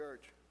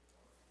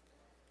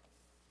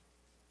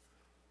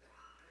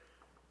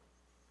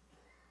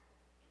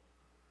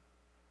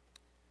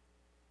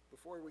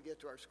Before we get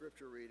to our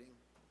scripture reading,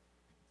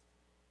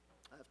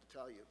 I have to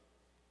tell you,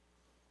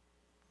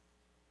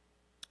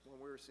 when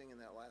we were singing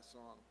that last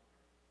song,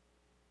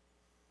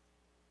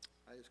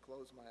 I just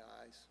closed my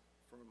eyes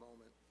for a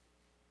moment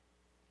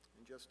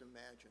and just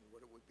imagined what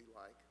it would be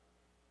like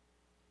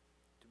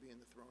to be in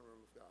the throne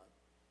room of God,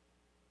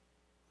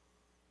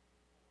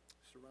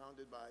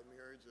 surrounded by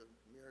myriads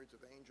of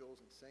angels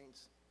and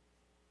saints,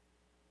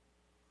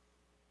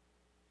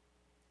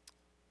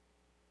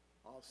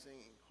 all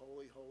singing,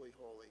 "Holy, holy,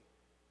 holy,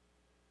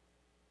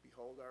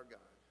 behold our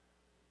God,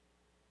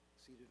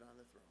 seated on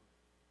the throne."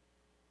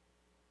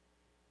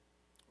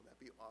 Will that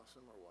be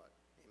awesome or what?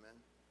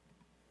 Amen.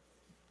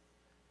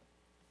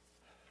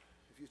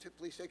 If you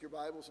please take your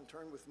Bibles and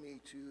turn with me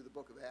to the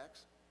book of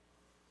Acts.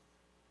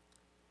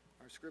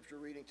 Our scripture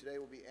reading today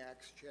will be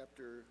Acts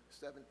chapter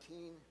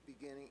 17,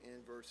 beginning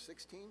in verse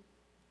 16.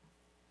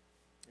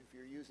 If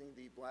you're using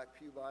the Black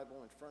Pew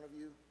Bible in front of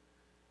you,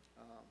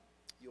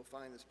 you'll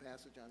find this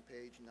passage on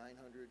page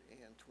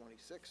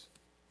 926.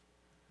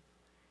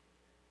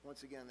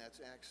 Once again, that's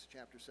Acts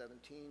chapter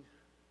 17,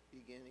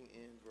 beginning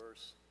in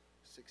verse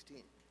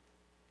 16.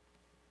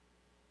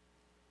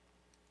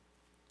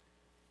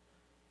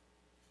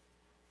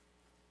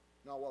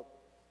 Now,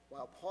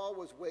 while Paul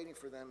was waiting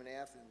for them in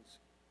Athens,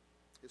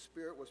 his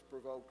spirit was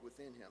provoked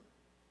within him,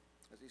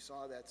 as he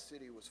saw that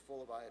city was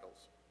full of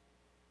idols.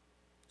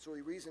 So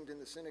he reasoned in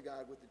the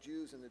synagogue with the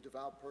Jews and the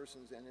devout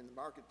persons, and in the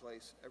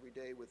marketplace every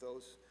day with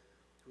those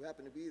who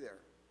happened to be there.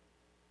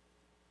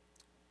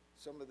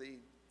 Some of the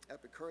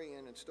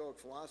Epicurean and Stoic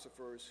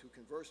philosophers who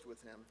conversed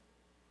with him,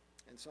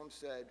 and some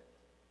said,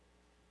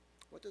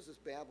 "What does this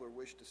babbler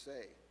wish to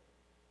say?"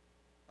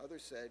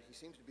 Others said, "He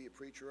seems to be a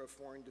preacher of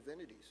foreign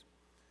divinities,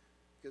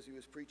 because he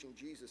was preaching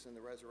Jesus and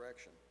the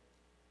resurrection."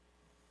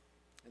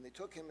 And they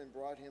took him and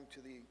brought him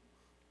to the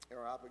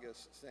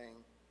Areopagus,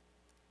 saying,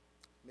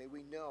 "May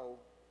we know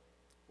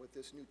what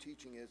this new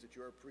teaching is that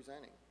you are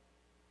presenting?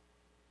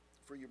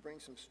 For you bring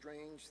some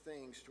strange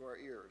things to our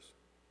ears.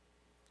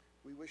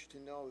 We wish to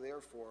know,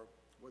 therefore,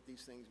 what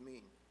these things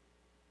mean."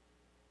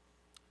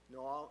 Now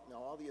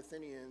all the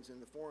Athenians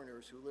and the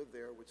foreigners who lived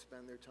there would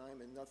spend their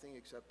time in nothing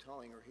except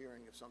telling or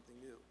hearing of something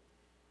new.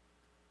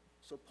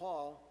 So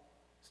Paul,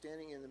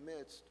 standing in the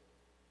midst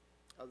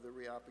of the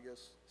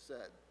Areopagus,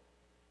 said,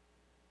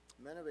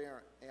 "Men of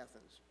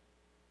Athens,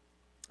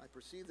 I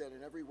perceive that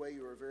in every way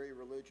you are very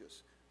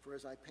religious. For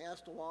as I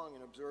passed along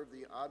and observed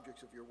the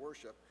objects of your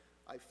worship,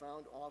 I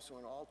found also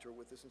an altar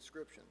with this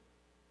inscription,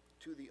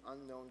 'To the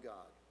unknown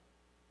God.'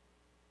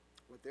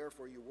 What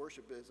therefore you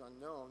worship is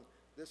unknown,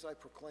 this I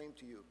proclaim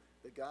to you,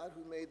 the God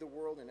who made the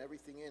world and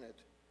everything in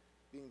it,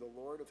 being the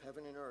Lord of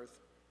heaven and earth,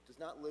 does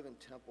not live in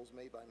temples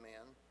made by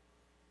man,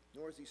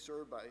 nor is he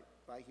served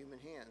by human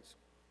hands,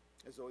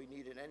 as though he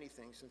needed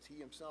anything, since he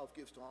himself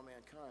gives to all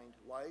mankind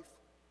life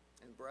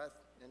and breath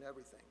and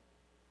everything.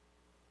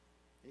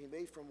 And he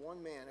made from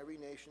one man every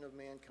nation of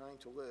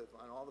mankind to live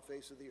on all the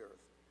face of the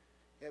earth,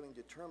 having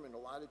determined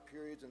allotted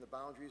periods and the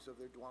boundaries of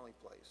their dwelling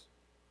place,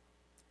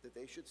 that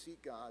they should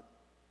seek God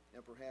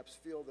and perhaps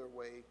feel their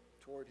way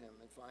toward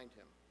him and find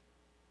him.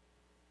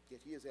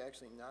 Yet he is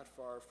actually not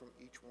far from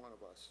each one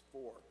of us,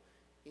 for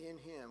in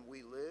him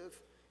we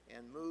live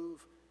and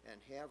move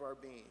and have our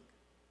being.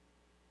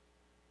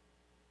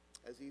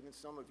 As even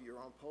some of your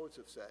own poets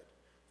have said,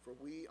 for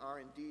we are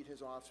indeed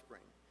his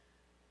offspring.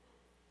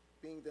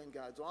 Being then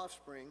God's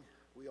offspring,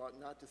 we ought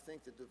not to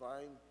think that the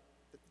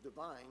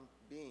divine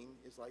being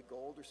is like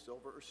gold or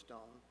silver or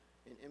stone,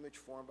 an image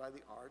formed by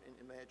the art and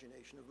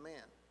imagination of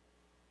man.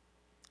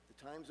 The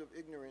times of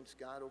ignorance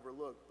God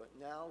overlooked, but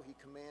now he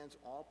commands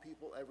all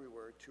people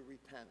everywhere to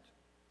repent,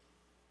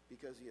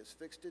 because he has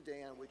fixed a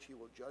day on which he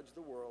will judge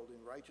the world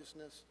in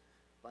righteousness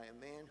by a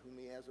man whom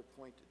he has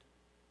appointed.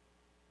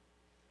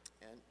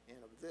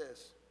 And of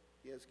this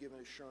he has given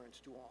assurance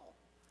to all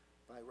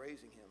by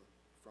raising him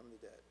from the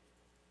dead."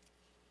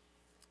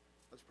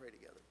 Let's pray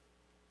together.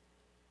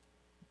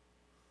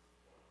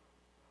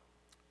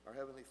 Our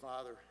Heavenly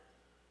Father,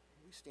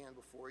 we stand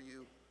before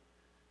you,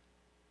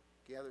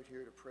 gathered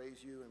here to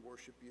praise you and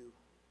worship you,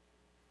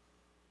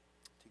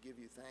 to give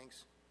you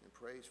thanks and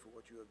praise for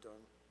what you have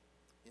done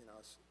in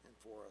us and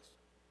for us.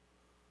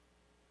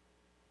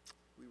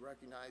 We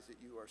recognize that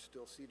you are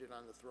still seated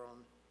on the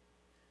throne.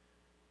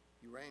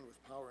 You reign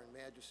with power and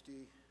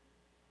majesty.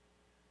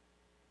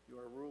 You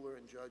are ruler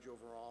and judge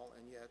over all,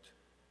 and yet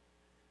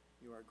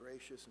you are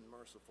gracious and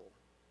merciful.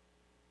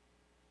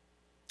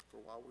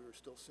 For while we were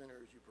still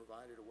sinners, you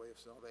provided a way of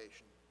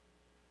salvation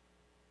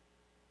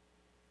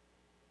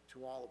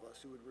to all of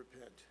us who would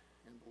repent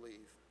and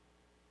believe,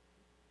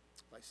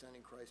 by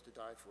sending Christ to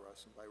die for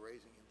us and by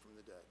raising him from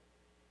the dead.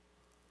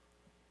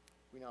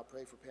 We now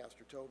pray for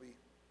Pastor Toby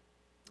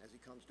as he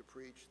comes to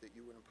preach, that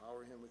you would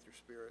empower him with your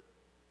Spirit,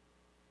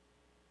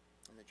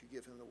 and that you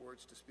give him the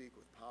words to speak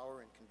with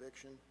power and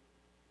conviction.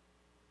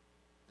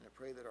 And I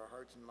pray that our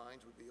hearts and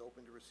minds would be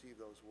open to receive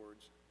those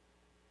words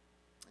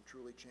and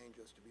truly change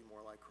us to be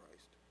more like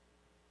Christ.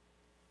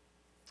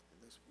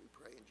 And this we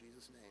pray in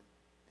Jesus' name.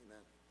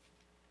 Amen.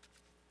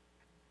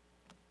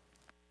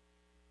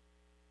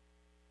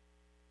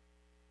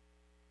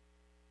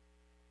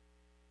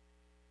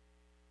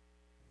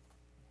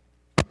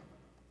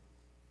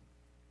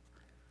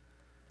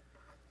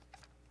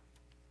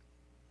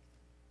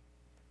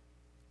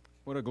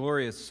 What a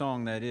glorious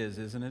song that is,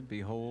 isn't it?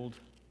 Behold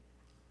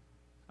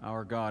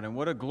our God. And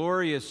what a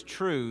glorious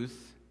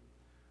truth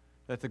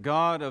that the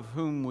God of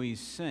whom we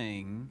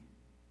sing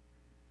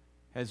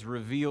has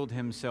revealed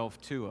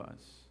himself to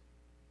us.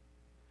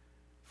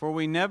 For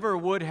we never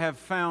would have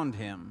found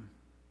him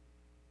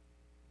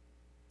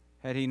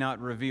had he not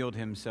revealed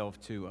himself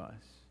to us.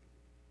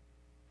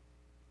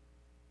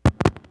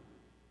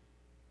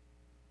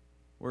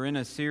 We're in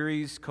a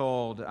series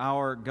called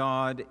Our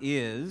God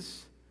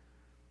Is,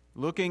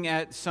 looking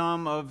at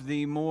some of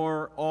the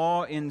more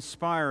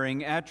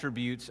awe-inspiring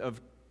attributes of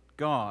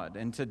God.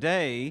 And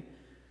today,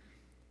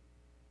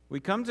 we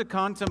come to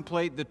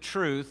contemplate the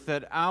truth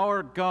that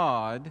our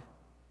God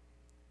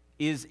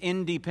is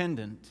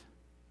independent.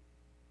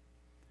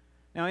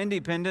 Now,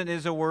 independent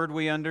is a word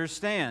we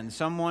understand.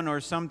 Someone or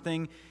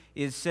something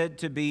is said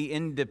to be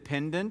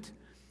independent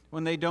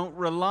when they don't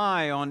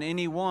rely on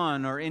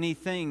anyone or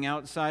anything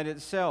outside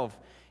itself.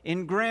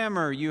 In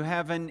grammar, you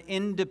have an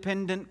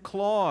independent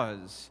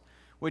clause,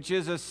 which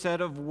is a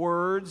set of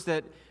words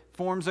that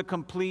forms a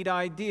complete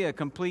idea, a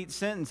complete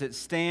sentence. It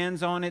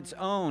stands on its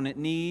own. It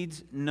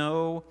needs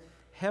no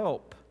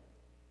help.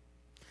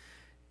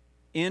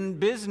 In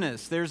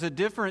business, there's a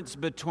difference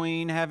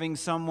between having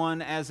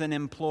someone as an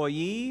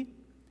employee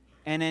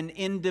and an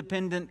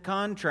independent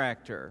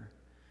contractor.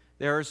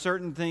 There are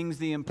certain things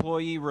the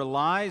employee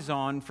relies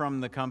on from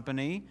the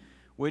company,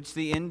 which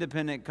the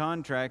independent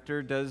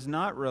contractor does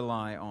not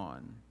rely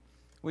on.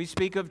 We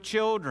speak of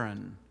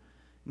children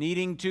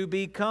needing to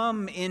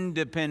become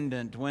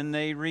independent when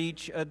they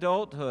reach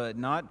adulthood,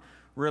 not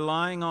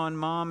relying on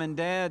mom and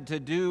dad to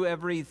do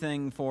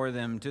everything for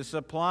them, to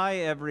supply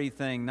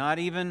everything, not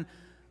even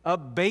a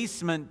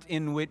basement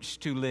in which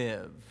to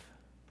live.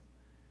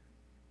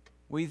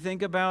 We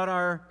think about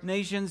our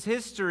nation's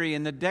history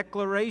and the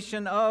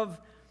Declaration of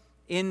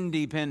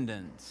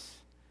Independence,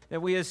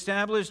 that we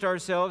established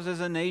ourselves as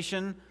a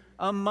nation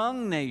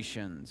among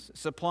nations,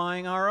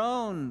 supplying our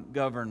own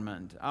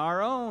government,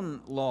 our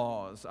own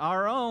laws,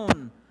 our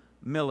own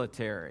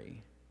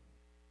military.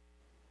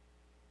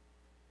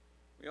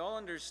 We all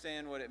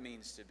understand what it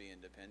means to be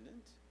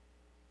independent.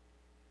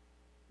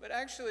 But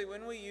actually,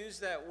 when we use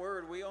that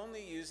word, we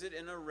only use it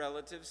in a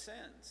relative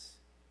sense.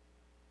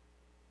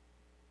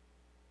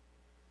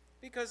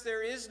 Because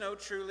there is no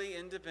truly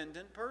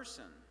independent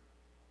person.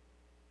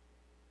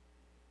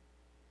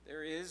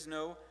 There is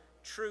no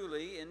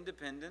truly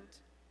independent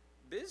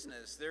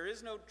business. There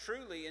is no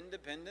truly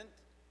independent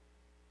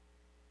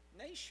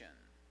nation.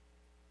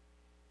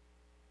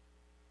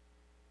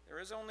 There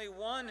is only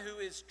one who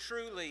is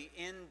truly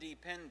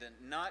independent,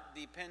 not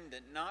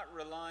dependent, not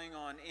relying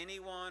on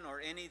anyone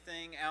or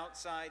anything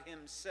outside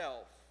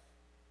himself.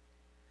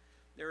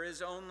 There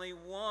is only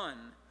one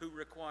who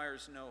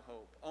requires no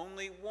hope,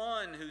 only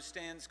one who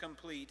stands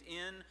complete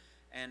in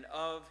and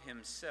of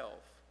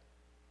himself,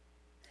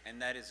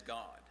 and that is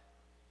God.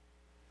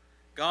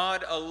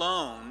 God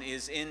alone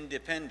is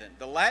independent.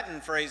 The Latin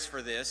phrase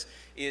for this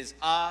is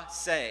a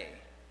se,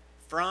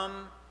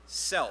 from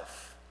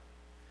self.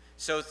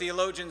 So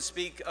theologians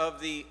speak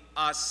of the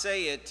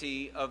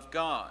aseity of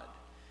God.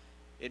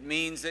 It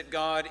means that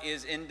God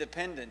is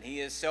independent. He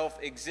is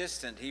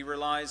self-existent. He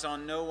relies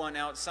on no one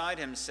outside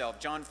himself.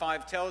 John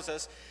 5 tells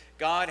us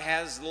God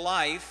has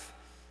life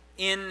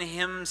in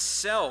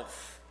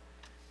himself.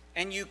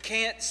 And you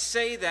can't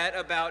say that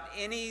about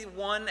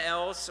anyone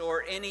else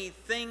or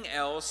anything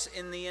else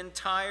in the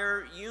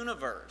entire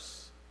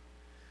universe.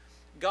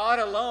 God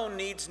alone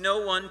needs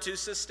no one to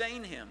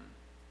sustain him.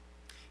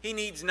 He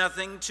needs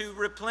nothing to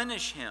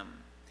replenish him.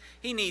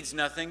 He needs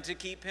nothing to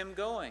keep him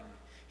going.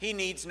 He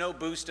needs no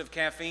boost of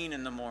caffeine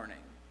in the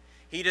morning.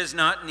 He does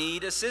not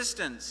need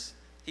assistance.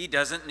 He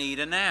doesn't need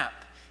a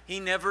nap. He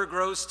never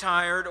grows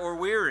tired or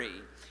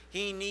weary.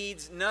 He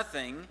needs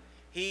nothing.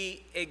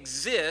 He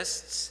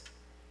exists,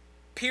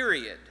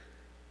 period.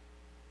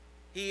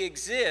 He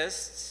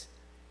exists,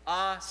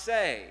 a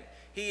se.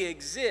 He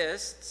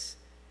exists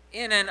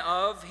in and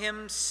of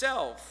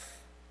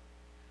himself.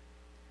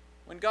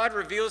 When God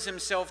reveals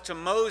himself to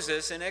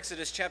Moses in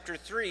Exodus chapter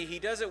 3, he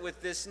does it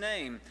with this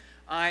name,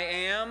 I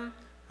am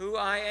who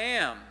I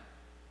am,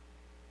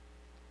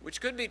 which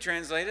could be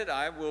translated,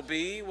 I will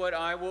be what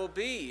I will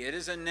be. It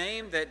is a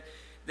name that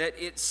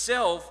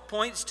itself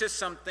points to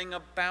something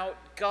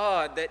about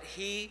God, that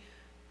he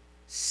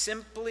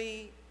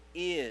simply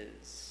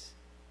is.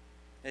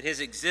 That his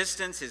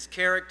existence, his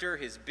character,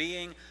 his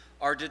being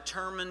are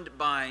determined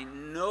by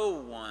no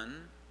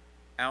one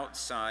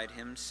outside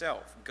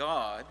himself.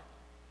 God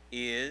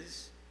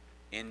is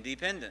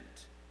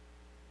independent.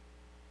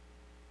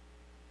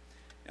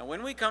 Now,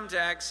 when we come to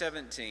Acts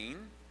 17,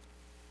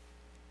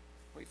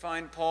 we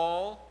find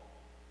Paul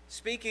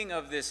speaking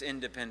of this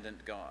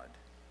independent God.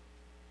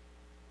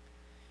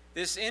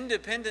 This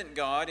independent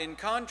God in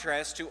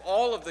contrast to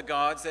all of the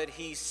gods that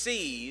he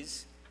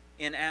sees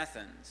in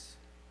Athens.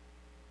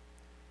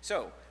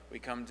 So, we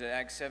come to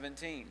Acts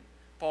 17.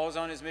 Paul's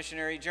on his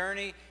missionary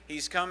journey.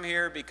 He's come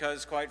here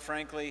because, quite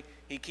frankly,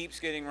 he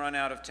keeps getting run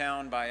out of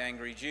town by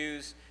angry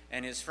Jews.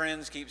 And his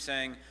friends keep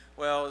saying,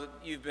 well,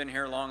 you've been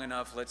here long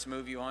enough, let's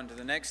move you on to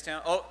the next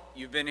town. Oh,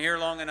 you've been here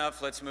long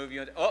enough, let's move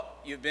you on. Oh,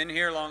 you've been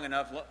here long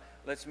enough,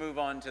 let's move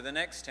on to the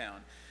next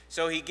town.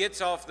 So he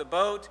gets off the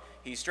boat,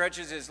 he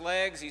stretches his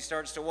legs, he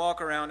starts to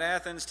walk around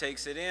Athens,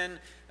 takes it in.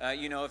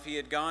 If he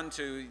had gone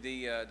to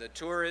the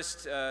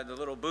tourist, the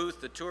little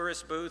booth, the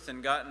tourist booth,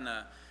 and gotten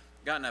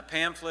a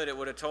pamphlet, it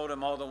would have told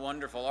him all the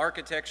wonderful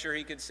architecture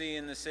he could see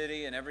in the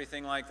city and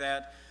everything like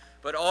that.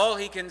 But all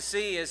he can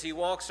see as he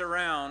walks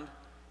around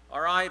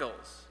are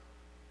idols.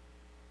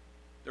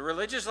 The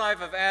religious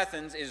life of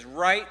Athens is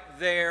right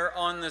there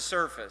on the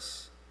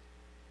surface.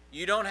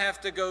 You don't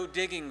have to go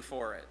digging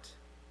for it.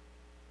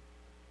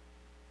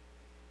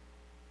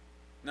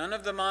 None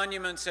of the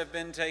monuments have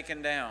been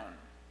taken down.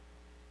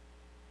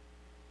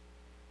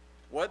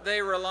 What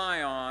they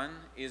rely on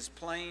is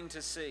plain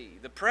to see.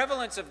 The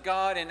prevalence of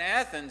God in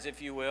Athens, if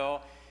you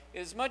will,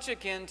 is much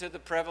akin to the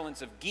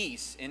prevalence of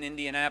geese in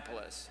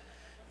Indianapolis.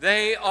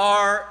 They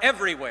are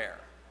everywhere.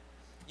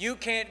 You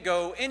can't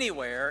go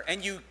anywhere,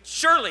 and you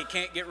surely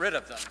can't get rid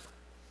of them.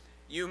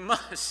 You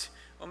must.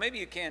 Well, maybe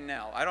you can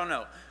now. I don't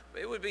know.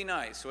 It would be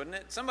nice, wouldn't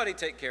it? Somebody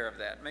take care of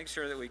that. Make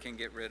sure that we can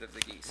get rid of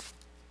the geese.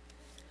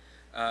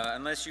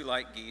 Unless you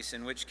like geese,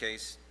 in which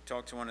case,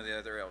 talk to one of the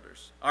other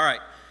elders. All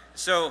right.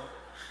 So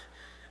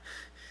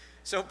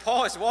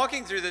Paul is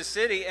walking through the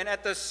city, and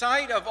at the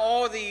sight of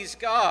all these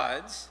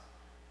gods,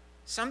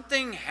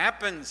 something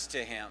happens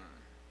to him.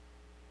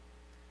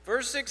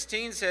 Verse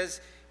 16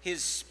 says,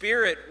 his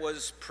spirit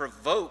was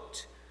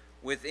provoked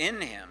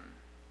within him.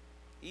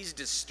 He's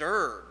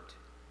disturbed.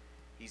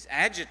 He's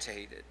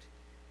agitated.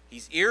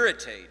 He's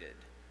irritated.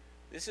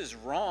 This is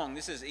wrong.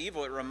 This is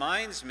evil. It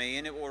reminds me,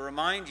 and it will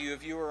remind you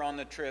if you were on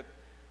the trip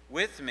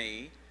with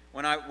me,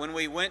 when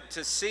we went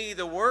to see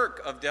the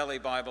work of Delhi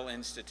Bible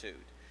Institute.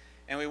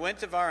 And we went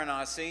to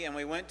Varanasi, and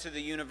we went to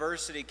the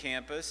university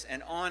campus,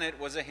 and on it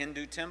was a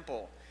Hindu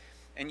temple.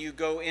 And you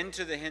go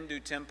into the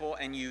Hindu temple,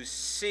 and you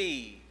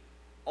see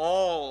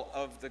all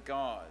of the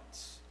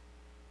gods,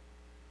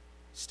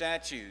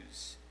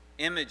 statues,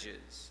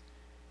 images,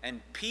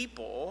 and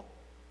people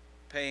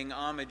paying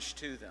homage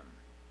to them.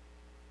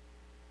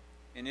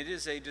 And it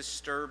is a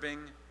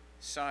disturbing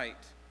sight.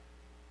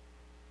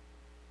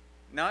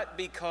 Not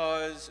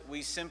because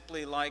we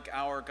simply like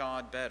our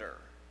God better,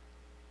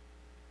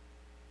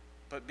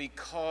 but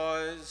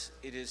because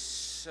it is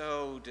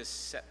so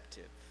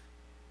deceptive.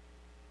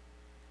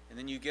 And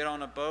then you get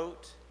on a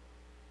boat,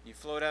 you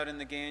float out in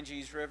the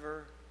Ganges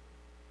River,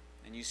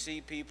 and you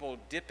see people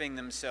dipping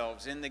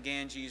themselves in the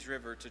Ganges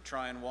River to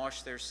try and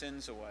wash their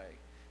sins away,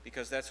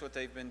 because that's what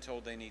they've been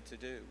told they need to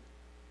do.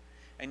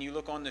 And you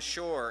look on the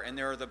shore, and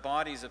there are the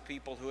bodies of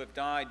people who have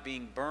died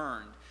being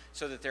burned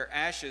so that their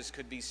ashes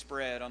could be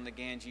spread on the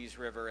Ganges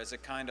River as a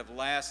kind of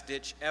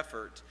last-ditch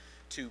effort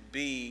to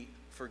be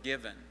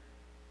forgiven.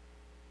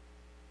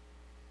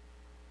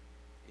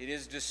 It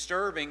is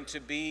disturbing to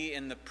be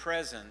in the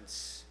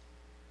presence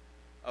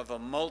of a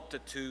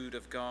multitude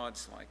of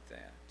gods like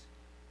that.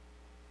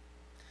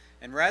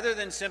 And rather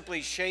than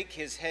simply shake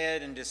his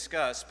head in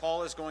disgust,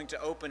 Paul is going to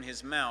open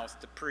his mouth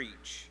to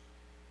preach.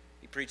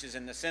 He preaches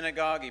in the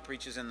synagogue, he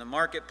preaches in the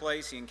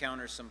marketplace, he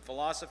encounters some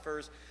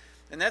philosophers,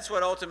 and that's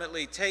what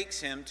ultimately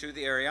takes him to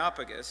the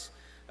Areopagus,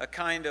 a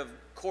kind of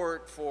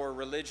court for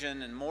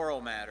religion and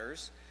moral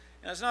matters.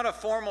 Now, it's not a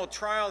formal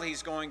trial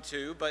he's going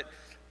to, but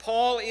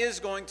Paul is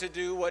going to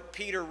do what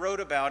Peter wrote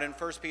about in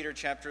 1 Peter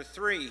chapter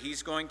 3.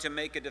 He's going to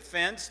make a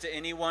defense to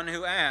anyone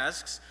who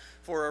asks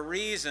for a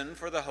reason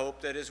for the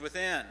hope that is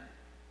within.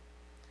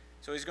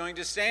 So he's going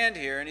to stand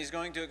here and he's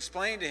going to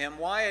explain to him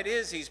why it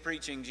is he's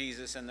preaching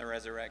Jesus and the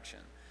resurrection,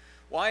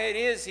 why it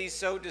is he's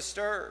so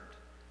disturbed,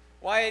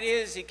 why it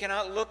is he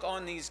cannot look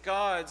on these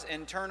gods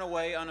and turn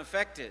away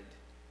unaffected.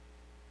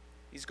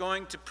 He's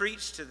going to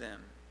preach to them.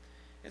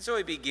 And so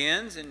he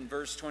begins in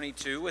verse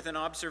 22 with an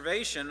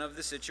observation of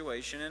the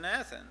situation in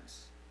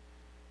Athens.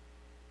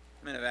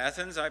 Men of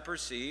Athens, I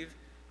perceive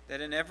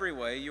that in every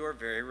way you are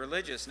very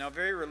religious. Now,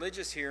 very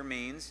religious here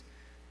means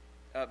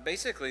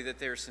basically that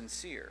they're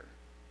sincere.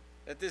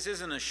 That this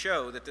isn't a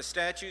show, that the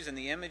statues and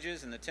the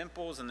images and the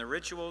temples and the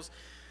rituals,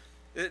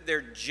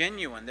 they're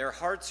genuine. Their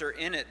hearts are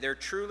in it. They're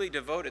truly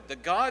devoted. The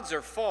gods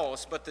are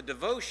false, but the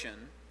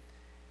devotion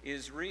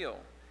is real.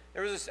 I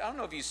don't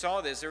know if you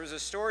saw this, there was a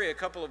story a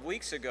couple of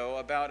weeks ago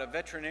about a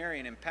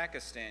veterinarian in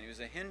Pakistan. He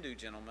was a Hindu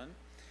gentleman.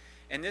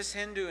 And this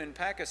Hindu in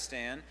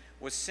Pakistan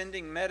was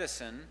sending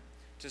medicine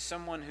to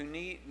someone who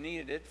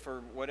needed it for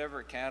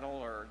whatever, cattle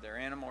or their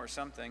animal or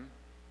something.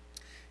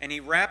 And he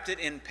wrapped it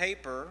in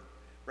paper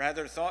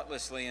rather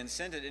thoughtlessly and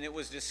sent it. And it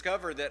was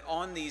discovered that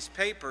on these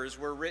papers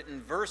were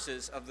written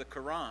verses of the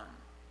Quran.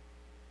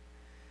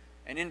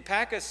 And in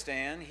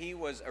Pakistan, he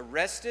was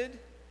arrested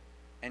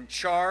and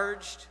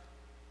charged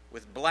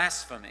with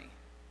blasphemy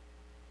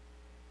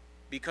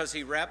because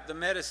he wrapped the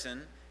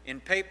medicine in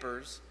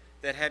papers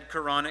that had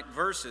Quranic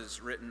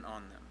verses written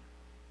on them.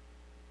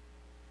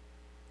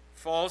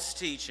 False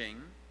teaching,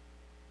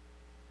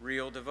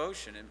 real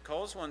devotion. It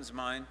calls one's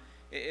mind,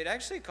 it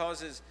actually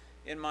causes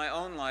in my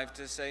own life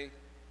to say,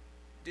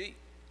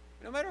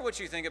 No matter what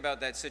you think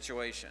about that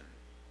situation,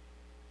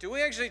 do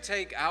we actually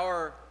take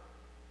our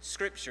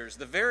scriptures,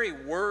 the very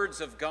words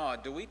of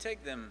God, do we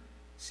take them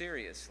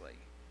seriously?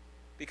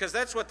 Because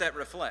that's what that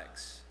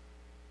reflects.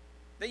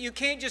 That you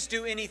can't just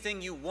do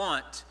anything you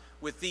want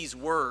with these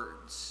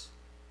words.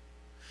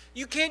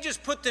 You can't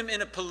just put them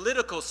in a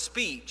political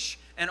speech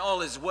and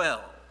all is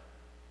well.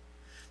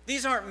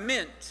 These aren't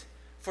meant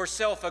for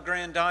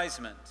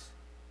self-aggrandizement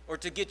or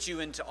to get you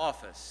into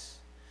office.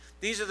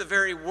 These are the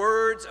very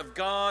words of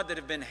God that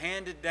have been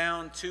handed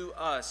down to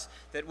us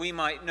that we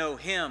might know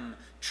Him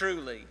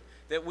truly,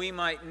 that we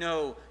might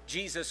know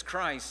Jesus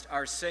Christ,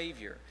 our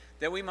Savior,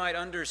 that we might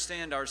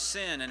understand our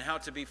sin and how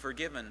to be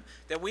forgiven,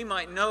 that we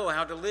might know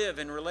how to live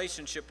in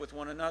relationship with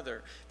one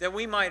another, that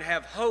we might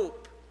have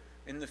hope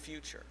in the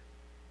future.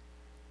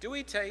 Do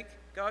we take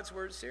God's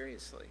word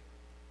seriously?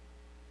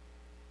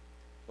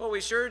 Well,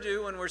 we sure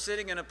do when we're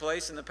sitting in a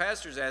place and the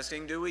pastor's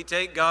asking, do we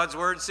take God's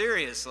word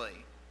seriously?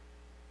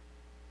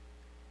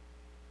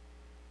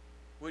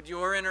 Would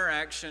your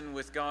interaction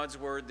with God's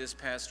word this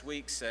past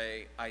week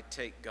say, I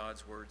take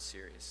God's word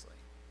seriously?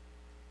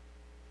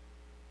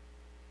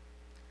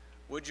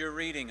 Would your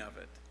reading of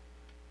it,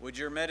 would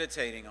your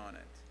meditating on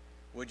it,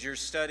 would your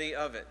study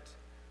of it,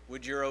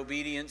 would your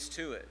obedience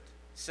to it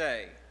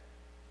say,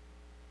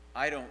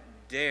 I don't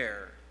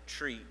dare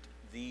treat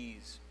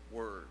these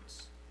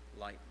words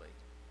lightly?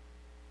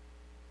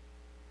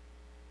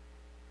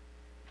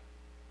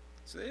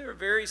 So they're a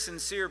very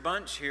sincere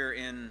bunch here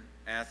in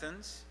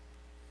Athens.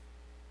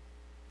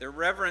 Their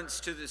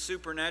reverence to the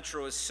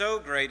supernatural is so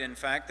great, in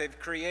fact, they've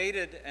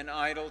created an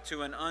idol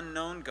to an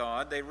unknown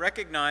God. They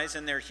recognize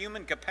in their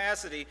human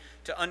capacity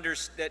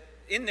that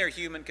in their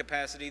human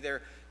capacity,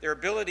 their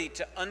ability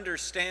to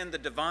understand the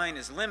divine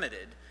is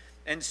limited.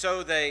 And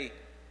so they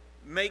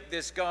make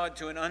this God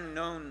to an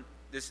unknown,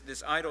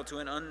 this idol to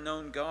an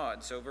unknown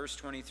God. So verse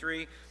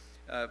 23,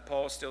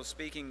 Paul still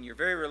speaking, you're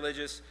very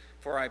religious,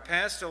 for I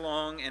passed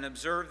along and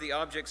observed the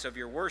objects of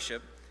your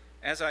worship.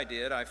 As I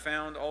did, I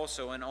found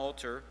also an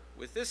altar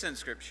with this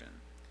inscription,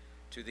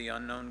 to the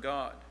unknown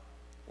God.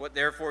 What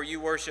therefore you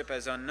worship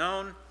as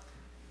unknown,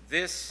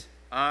 this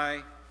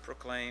I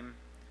proclaim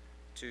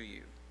to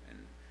you. And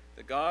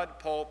the God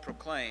Paul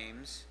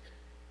proclaims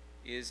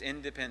is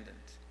independent,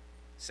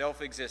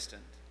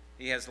 self-existent.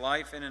 He has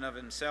life in and of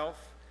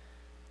himself.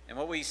 And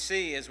what we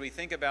see as we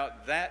think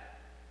about that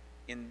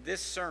in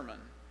this sermon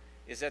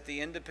is that the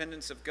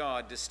independence of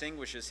God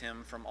distinguishes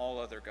him from all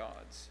other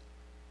gods.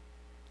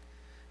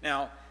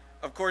 Now,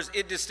 of course,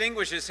 it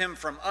distinguishes him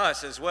from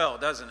us as well,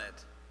 doesn't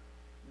it?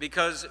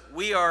 Because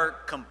we are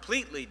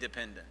completely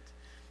dependent.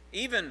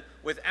 Even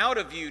without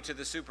a view to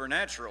the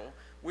supernatural,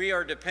 we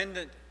are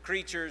dependent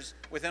creatures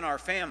within our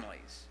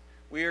families.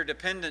 We are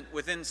dependent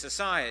within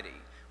society.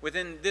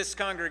 Within this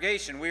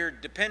congregation, we are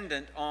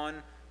dependent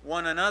on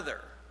one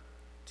another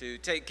to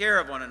take care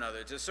of one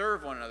another, to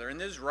serve one another in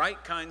these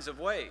right kinds of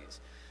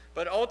ways.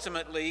 But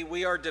ultimately,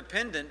 we are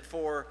dependent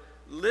for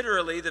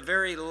literally the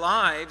very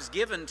lives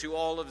given to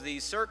all of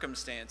these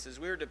circumstances.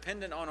 We are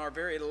dependent on our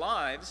very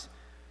lives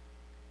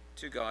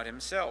to God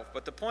himself.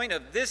 But the point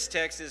of this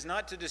text is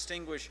not to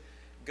distinguish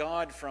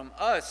God from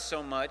us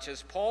so much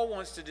as Paul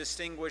wants to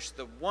distinguish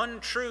the one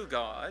true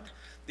God,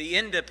 the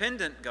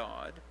independent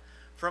God,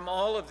 from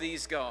all of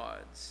these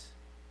gods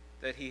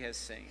that he has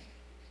seen.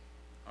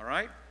 All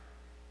right?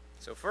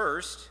 So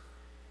first,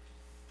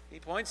 he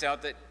points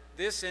out that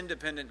this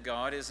independent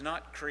God is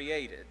not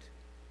created.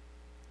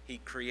 He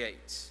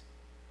creates.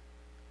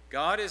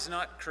 God is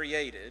not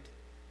created,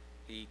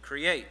 he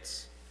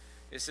creates.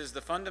 This is the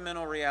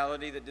fundamental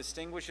reality that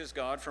distinguishes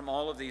God from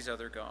all of these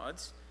other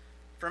gods,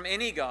 from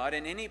any God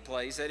in any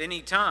place at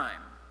any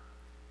time.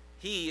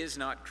 He is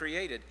not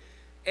created.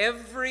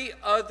 Every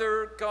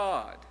other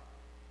God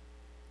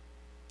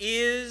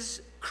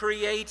is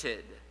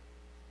created.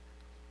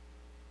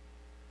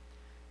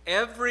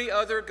 Every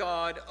other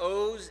God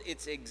owes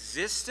its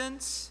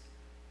existence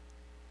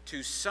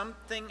to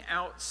something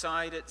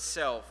outside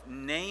itself,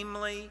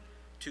 namely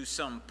to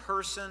some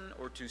person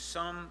or to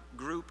some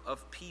group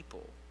of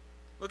people.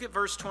 Look at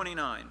verse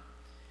 29.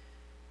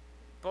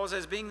 Paul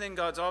says, being then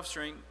God's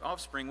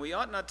offspring, we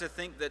ought not to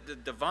think that the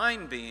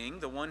divine being,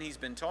 the one he's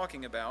been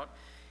talking about,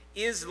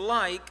 is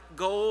like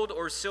gold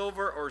or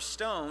silver or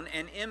stone,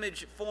 an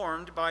image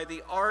formed by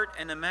the art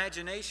and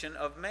imagination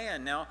of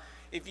man. Now,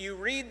 if you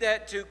read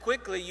that too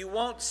quickly, you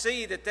won't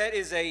see that that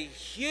is a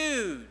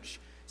huge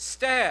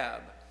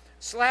slap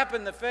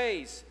in the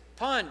face,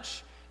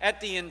 punch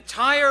at the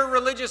entire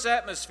religious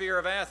atmosphere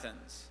of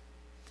Athens.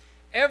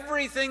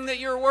 Everything that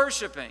you're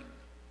worshiping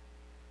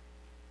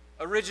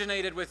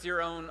originated with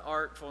your own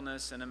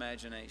artfulness and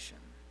imagination.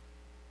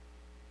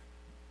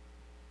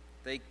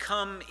 They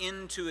come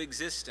into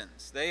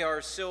existence. They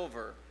are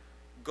silver,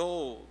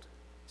 gold,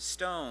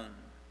 stone.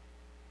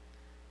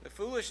 The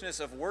foolishness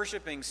of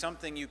worshiping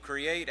something you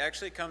create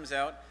actually comes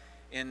out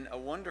in a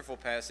wonderful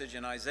passage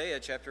in Isaiah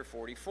chapter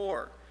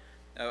 44.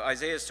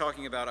 Isaiah is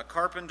talking about a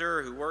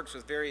carpenter who works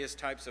with various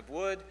types of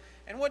wood.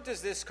 And what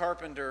does this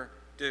carpenter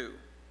do?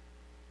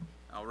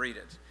 I'll read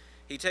it.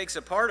 He takes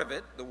a part of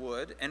it, the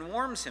wood, and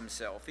warms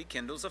himself. He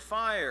kindles a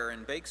fire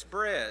and bakes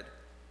bread.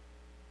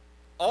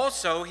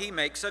 Also, he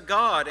makes a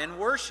god and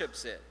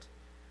worships it.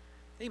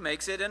 He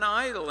makes it an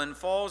idol and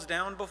falls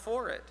down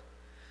before it.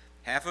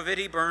 Half of it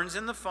he burns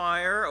in the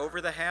fire. Over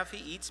the half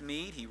he eats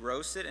meat. He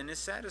roasts it and is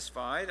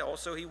satisfied.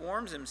 Also, he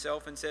warms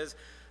himself and says,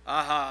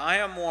 "Aha, I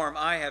am warm.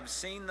 I have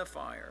seen the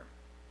fire."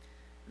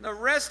 And the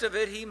rest of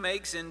it he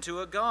makes into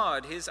a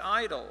god, his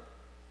idol,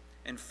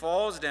 and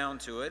falls down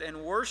to it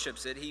and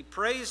worships it. He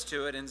prays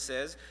to it and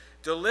says,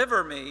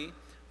 "Deliver me,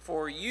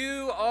 for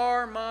you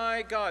are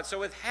my God." So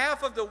with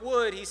half of the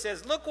wood, he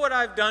says, "Look what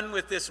I've done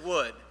with this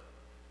wood."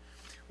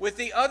 With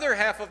the other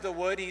half of the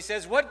wood, he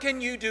says, "What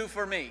can you do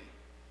for me?"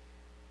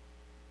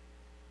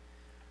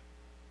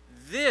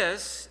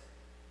 This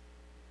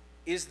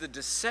is the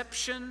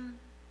deception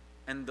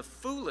and the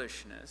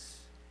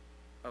foolishness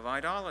of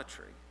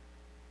idolatry.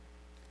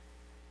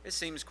 It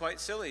seems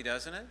quite silly,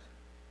 doesn't it?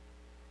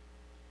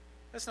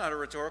 That's not a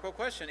rhetorical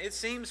question. It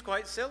seems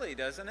quite silly,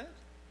 doesn't it?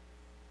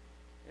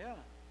 Yeah.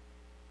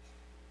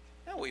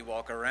 Now we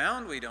walk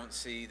around, we don't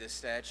see the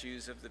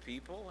statues of the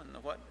people and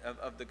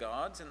of the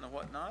gods and the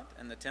whatnot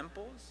and the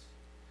temples.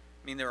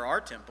 I mean, there are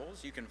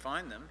temples. You can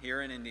find them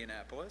here in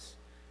Indianapolis.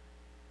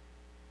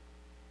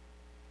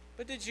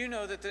 But did you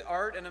know that the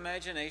art and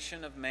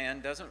imagination of man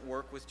doesn't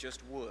work with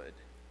just wood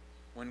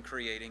when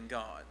creating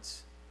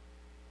gods?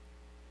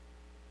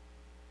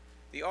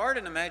 The art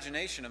and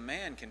imagination of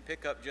man can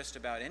pick up just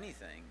about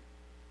anything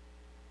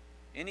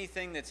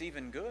that's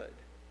even good,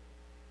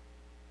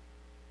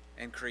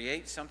 and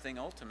create something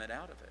ultimate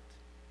out of it.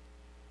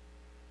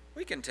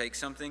 We can take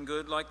something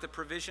good like the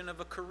provision of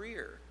a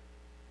career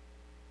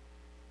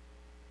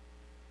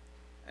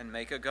and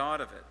make a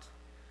god of it.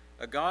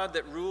 A God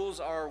that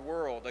rules our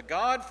world. A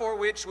God for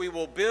which we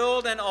will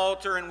build an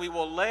altar and we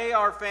will lay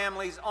our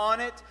families on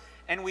it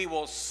and we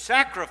will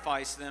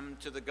sacrifice them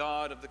to the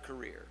God of the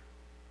career.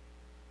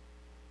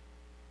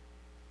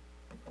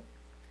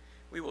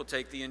 We will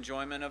take the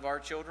enjoyment of our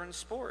children's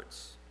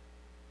sports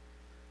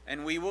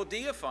and we will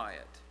deify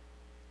it,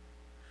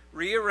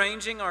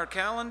 rearranging our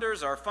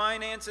calendars, our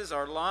finances,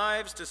 our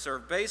lives to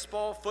serve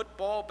baseball,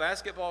 football,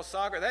 basketball,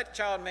 soccer. That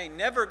child may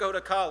never go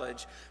to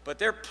college, but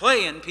they're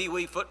playing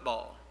Pee-wee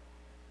football.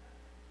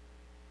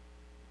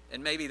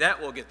 And maybe that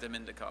will get them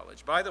into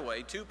college. By the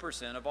way,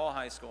 2% of all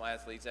high school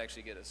athletes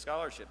actually get a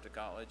scholarship to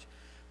college.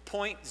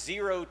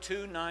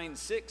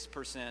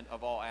 0.0296%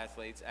 of all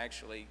athletes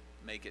actually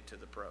make it to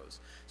the pros.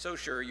 So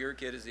sure, your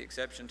kid is the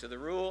exception to the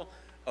rule.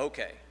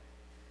 Okay.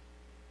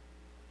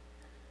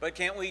 But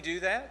can't we do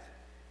that?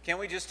 Can't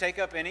we just take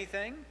up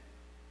anything?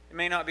 It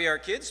may not be our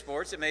kids'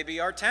 sports. It may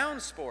be our town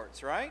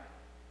sports, right?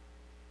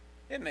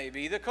 It may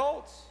be the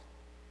Colts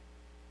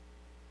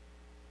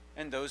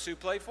and those who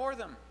play for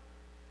them.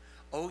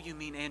 Oh, you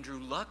mean Andrew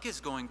Luck is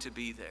going to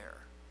be there?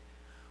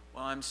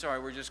 Well, I'm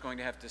sorry, we're just going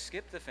to have to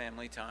skip the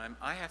family time.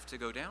 I have to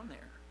go down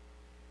there.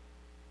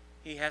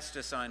 He has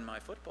to sign my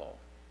football,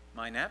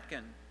 my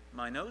napkin,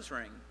 my nose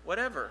ring,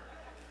 whatever.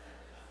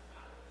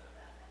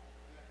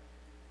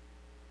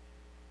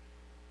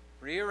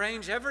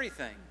 Rearrange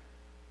everything.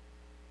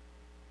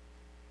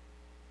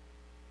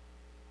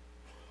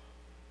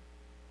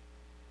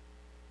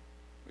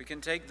 We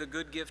can take the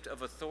good gift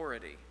of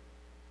authority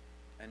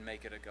and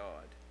make it a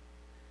god.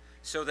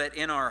 So that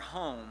in our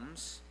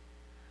homes,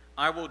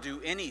 I will do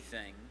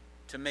anything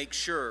to make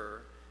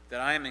sure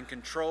that I am in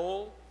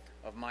control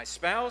of my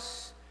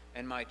spouse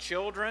and my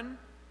children.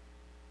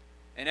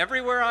 And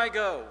everywhere I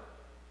go,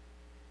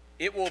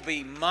 it will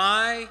be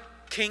my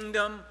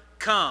kingdom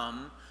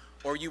come,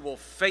 or you will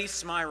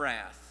face my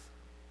wrath.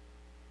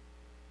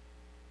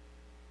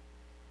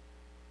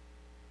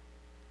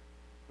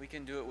 We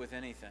can do it with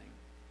anything.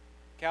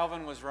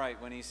 Calvin was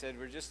right when he said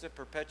we're just a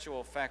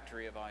perpetual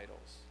factory of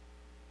idols.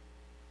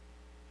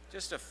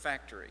 Just a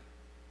factory.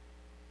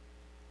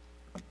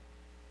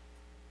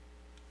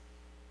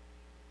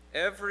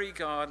 Every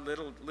god,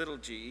 little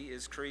g,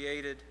 is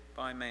created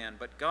by man.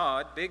 But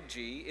God, big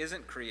G,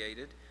 isn't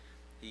created.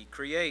 He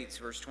creates.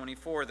 Verse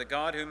 24, the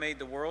God who made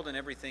the world and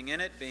everything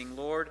in it, being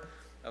Lord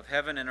of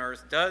heaven and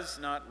earth, does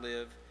not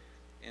live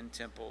in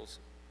temples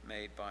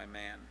made by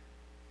man.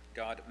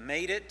 God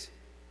made it,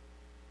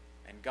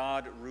 and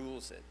God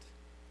rules it.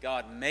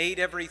 God made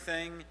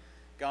everything.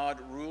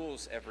 God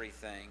rules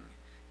everything.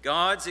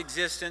 God's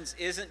existence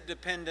isn't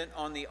dependent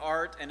on the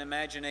art and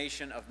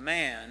imagination of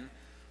man.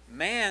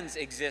 Man's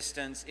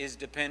existence is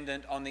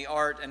dependent on the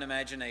art and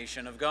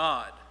imagination of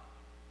God.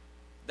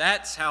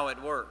 That's how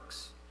it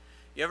works.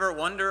 You ever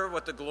wonder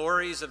what the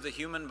glories of the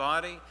human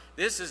body?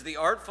 This is the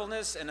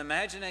artfulness and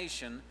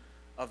imagination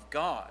of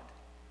God.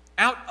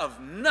 Out of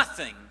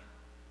nothing,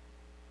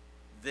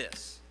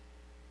 this.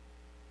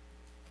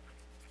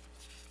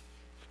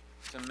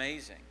 It's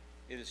amazing.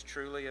 It is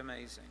truly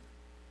amazing.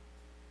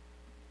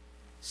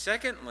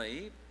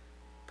 Secondly,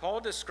 Paul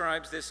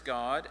describes this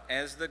God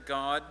as the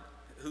God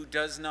who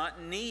does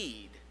not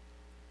need.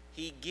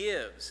 He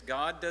gives.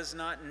 God does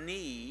not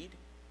need.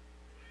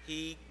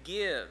 He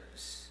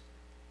gives.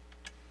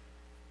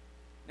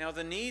 Now,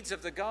 the needs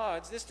of the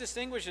gods, this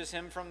distinguishes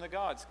him from the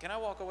gods. Can I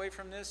walk away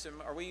from this?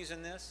 Are we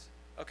using this?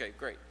 Okay,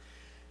 great.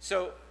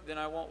 So then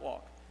I won't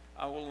walk.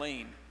 I will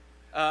lean.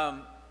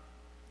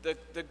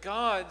 The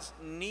gods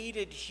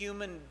needed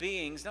human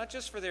beings, not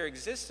just for their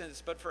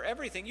existence, but for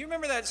everything. You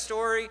remember that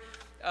story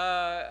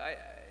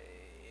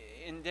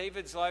in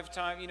David's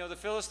lifetime? You know, the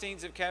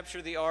Philistines have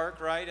captured the ark,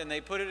 right? And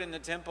they put it in the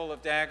temple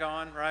of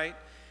Dagon, right?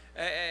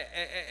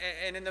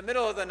 And in the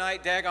middle of the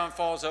night, Dagon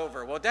falls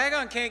over. Well,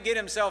 Dagon can't get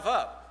himself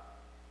up.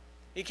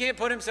 He can't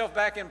put himself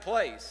back in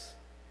place.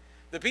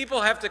 The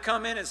people have to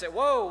come in and say,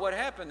 whoa, what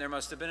happened? There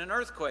must have been an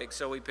earthquake.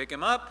 So we pick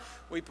him up,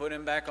 we put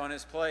him back on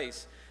his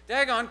place.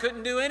 Dagon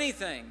couldn't do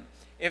anything.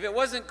 If it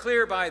wasn't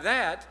clear by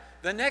that,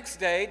 the next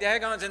day,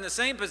 Dagon's in the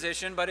same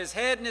position, but his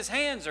head and his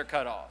hands are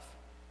cut off.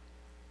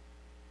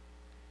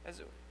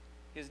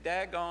 His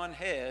daggone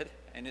head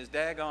and his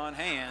daggone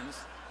hands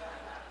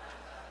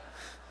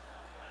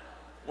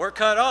were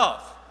cut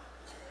off.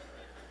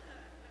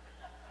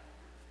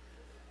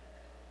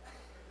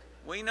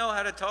 We know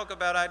how to talk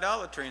about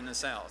idolatry in the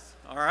South,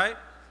 all right?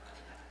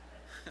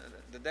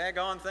 The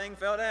daggone thing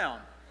fell down.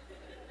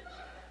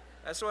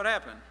 That's what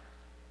happened.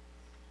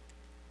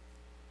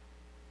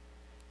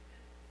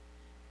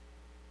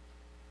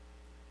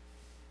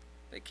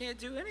 They can't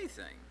do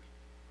anything.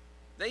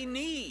 They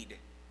need.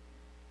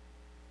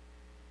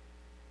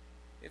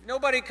 If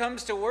nobody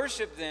comes to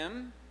worship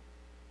them,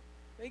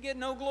 they get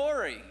no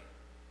glory.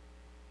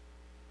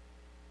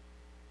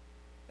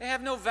 They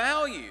have no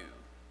value.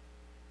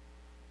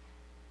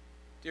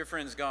 Dear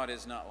friends, God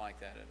is not like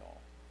that at all.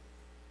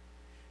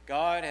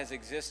 God has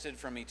existed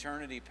from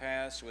eternity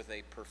past with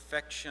a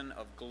perfection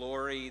of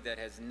glory that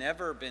has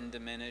never been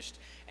diminished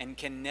and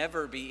can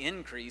never be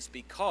increased,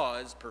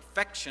 because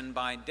perfection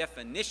by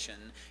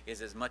definition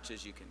is as much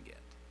as you can get.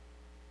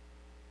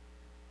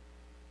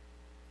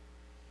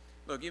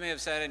 Look, you may have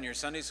sat in your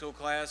Sunday school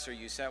class, or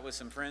you sat with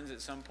some friends at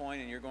some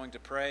point and you're going to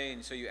pray,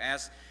 and so you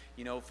ask,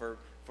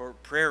 for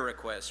prayer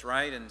requests,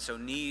 right? And so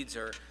needs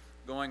are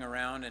going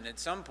around, and at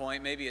some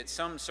point, maybe at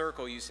some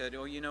circle, you said,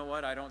 oh, you know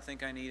what, I don't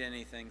think I need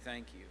anything,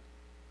 thank you.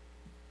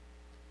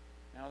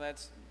 Now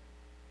that's,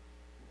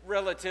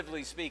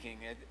 relatively speaking,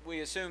 we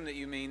assume that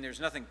you mean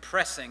there's nothing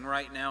pressing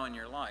right now in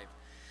your life.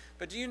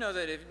 But do you know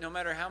that no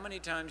matter how many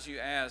times you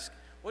ask,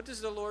 what does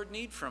the Lord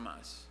need from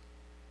us?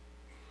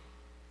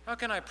 How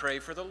can I pray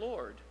for the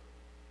Lord?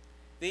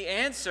 The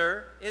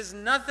answer is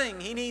nothing.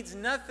 He needs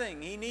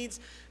nothing. He needs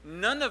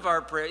none of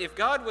our prayer. If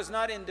God was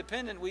not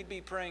independent, we'd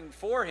be praying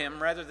for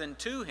him rather than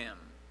to him.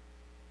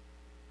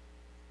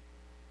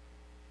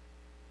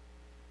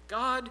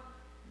 God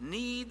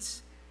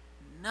needs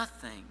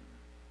nothing.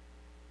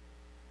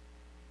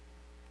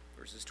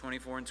 Verses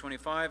 24 and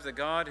 25, the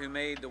God who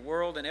made the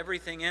world and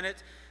everything in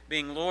it,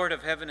 being Lord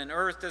of heaven and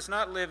earth, does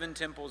not live in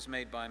temples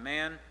made by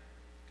man,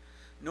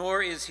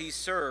 nor is he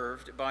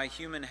served by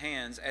human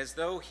hands as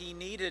though he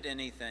needed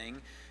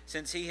anything,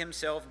 since he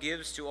himself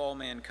gives to all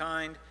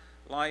mankind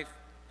life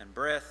and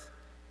breath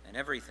and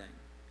everything.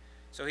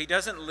 So he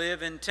doesn't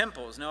live in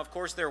temples. Now, of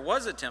course, there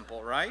was a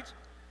temple, right?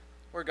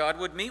 Where God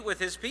would meet with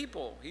his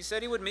people. He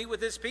said he would meet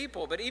with his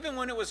people. But even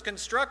when it was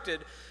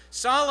constructed,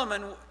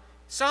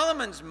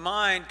 Solomon's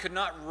mind could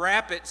not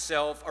wrap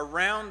itself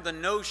around the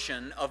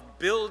notion of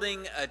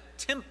building a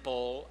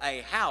temple,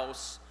 a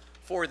house,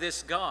 for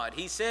this God.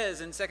 He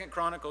says in 2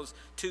 Chronicles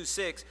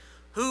 2:6,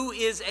 who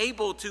is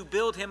able to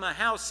build him a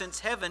house,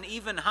 since heaven,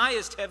 even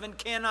highest heaven,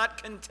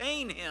 cannot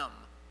contain him?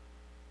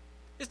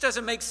 This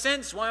doesn't make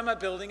sense. Why am I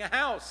building a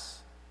house?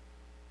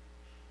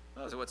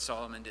 Well, that's what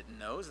Solomon didn't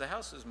know, is the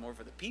house is more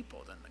for the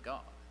people than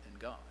God.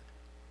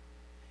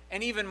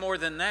 And even more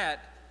than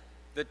that,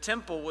 the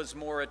temple was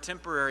more a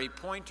temporary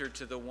pointer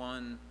to the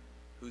one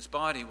whose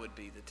body would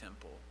be the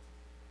temple.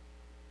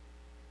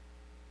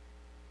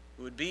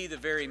 It would be the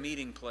very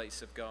meeting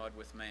place of God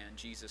with man,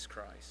 Jesus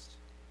Christ.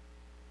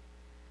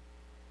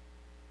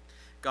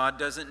 God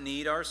doesn't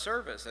need our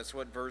service. That's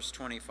what verse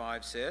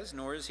 25 says.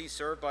 Nor is he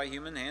served by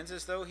human hands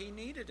as though he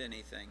needed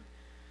anything.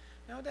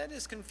 Now that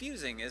is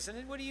confusing, isn't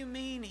it? What do you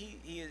mean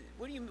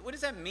what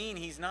does that mean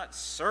he's not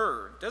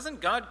served? Doesn't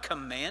God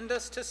command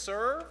us to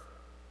serve?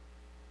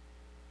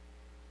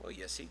 Well,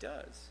 yes, he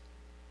does.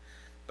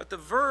 But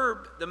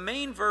the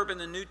main verb in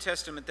the New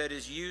Testament that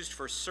is used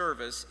for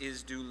service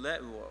is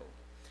douleuo,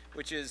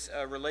 which is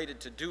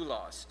related to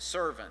doulos,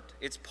 servant.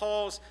 It's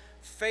Paul's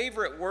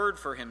favorite word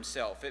for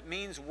himself. It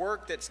means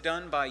work that's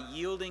done by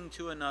yielding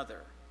to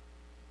another.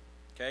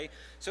 Okay?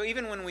 So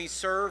even when we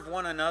serve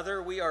one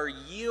another, we are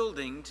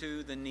yielding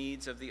to the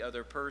needs of the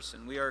other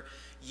person. We are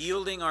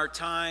yielding our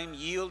time,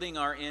 yielding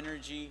our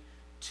energy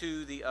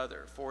to the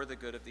other, for the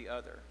good of the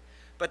other.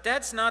 But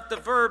that's not the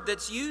verb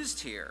that's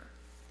used here.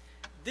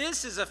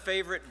 This is a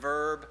favorite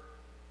verb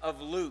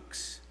of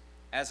Luke's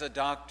as a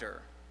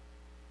doctor.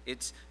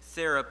 It's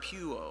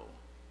therapeuo.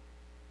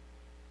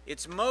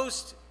 This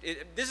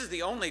is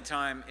the only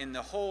time in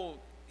the whole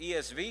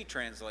ESV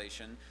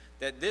translation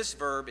that this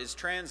verb is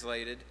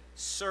translated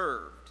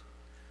served.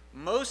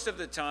 Most of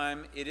the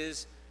time it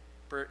is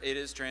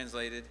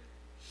translated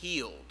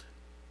healed.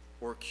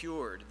 or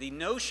cured. The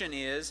notion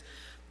is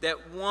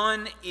that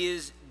one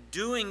is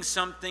doing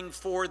something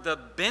for the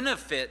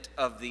benefit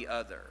of the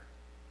other.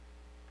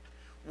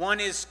 One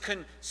is,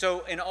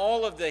 so in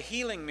all of the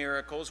healing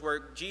miracles where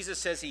Jesus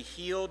says he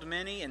healed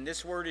many, and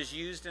this word is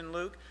used in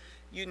Luke,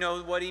 you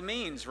know what he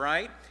means,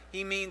 right?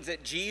 He means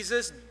that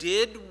Jesus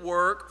did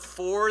work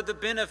for the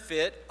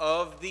benefit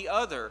of the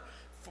other.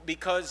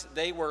 Because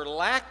they were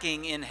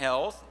lacking in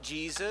health,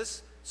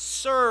 Jesus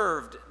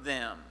served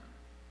them.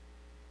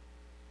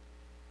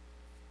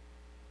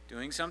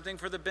 Doing something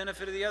for the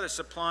benefit of the other,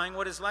 supplying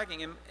what is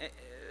lacking.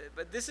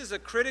 But this is a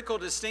critical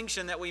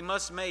distinction that we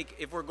must make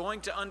if we're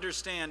going to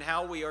understand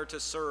how we are to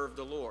serve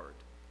the Lord.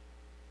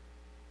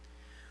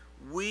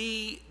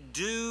 We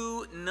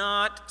do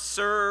not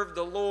serve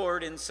the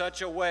Lord in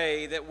such a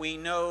way that we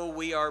know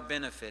we are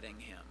benefiting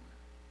him.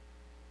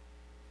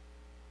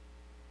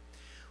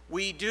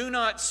 We do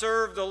not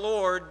serve the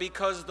Lord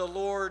because the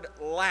Lord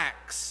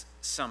lacks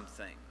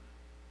something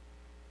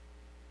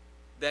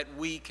that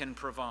we can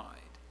provide.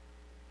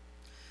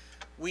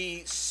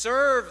 We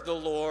serve the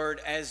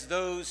Lord as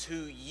those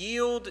who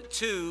yield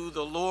to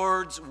the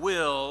Lord's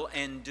will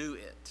and do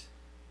it.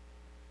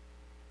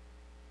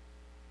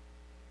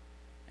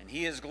 And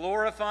he is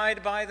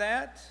glorified by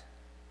that,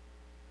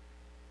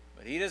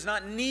 but he does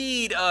not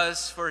need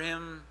us for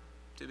him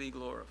to be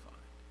glorified.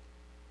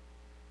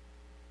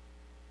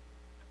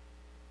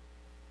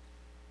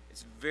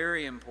 It's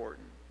very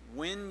important.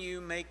 When you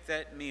make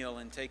that meal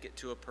and take it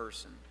to a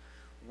person,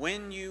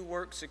 when you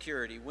work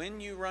security, when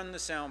you run the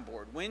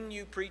soundboard, when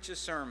you preach a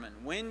sermon,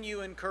 when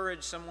you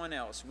encourage someone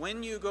else,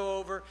 when you go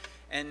over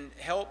and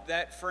help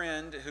that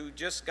friend who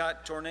just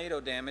got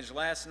tornado damage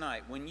last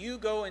night, when you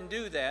go and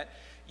do that,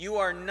 you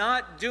are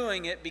not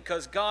doing it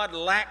because God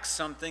lacks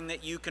something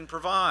that you can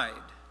provide.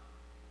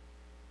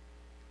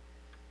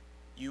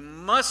 You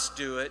must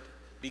do it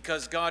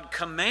because God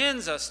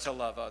commands us to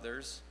love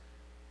others,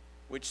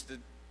 which the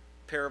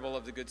parable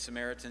of the Good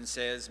Samaritan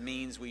says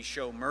means we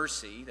show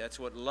mercy. That's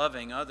what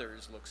loving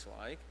others looks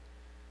like.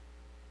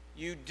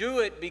 You do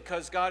it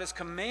because God has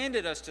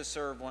commanded us to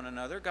serve one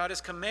another. God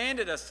has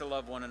commanded us to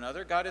love one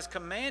another. God has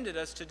commanded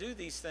us to do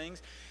these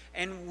things.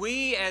 And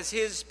we as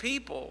his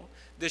people,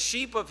 the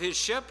sheep of his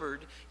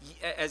shepherd,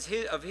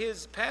 of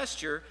his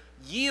pasture,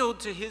 yield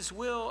to his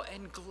will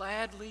and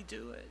gladly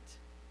do it.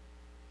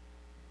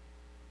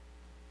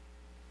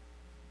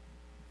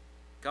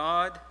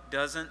 God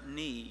doesn't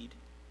need,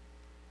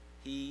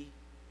 he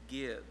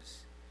gives.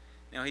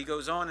 Now he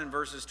goes on in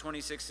verses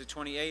 26 to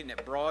 28 and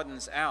it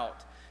broadens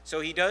out. So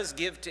he does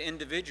give to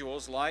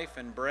individuals life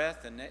and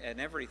breath and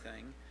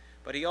everything,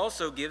 but he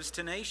also gives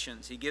to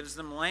nations. He gives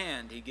them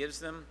land. He gives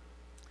them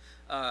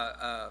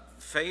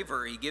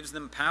favor. He gives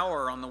them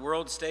power on the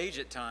world stage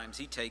at times.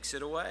 He takes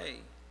it away.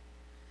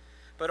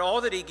 But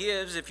all that he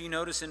gives, if you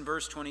notice in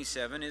verse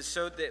 27, is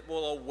so that it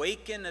will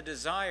awaken a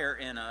desire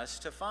in us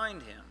to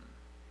find him.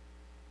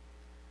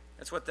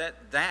 That's what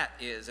that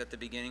is at the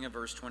beginning of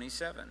verse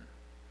 27.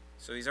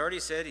 So he's already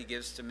said he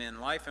gives to men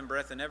life and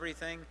breath and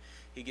everything.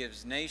 He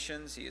gives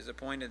nations. He has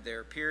appointed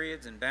their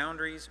periods and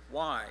boundaries.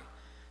 Why?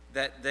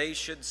 That they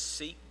should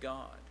seek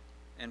God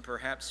and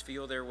perhaps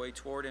feel their way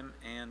toward him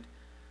and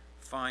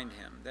find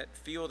him. That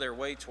feel their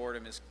way toward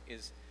him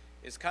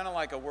is kind of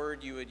like a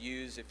word you would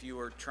use if you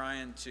were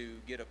trying to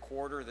get a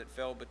quarter that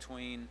fell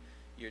between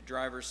your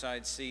driver's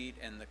side seat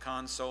and the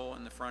console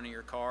in the front of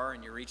your car,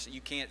 and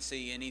you can't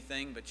see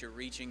anything, but you're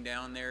reaching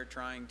down there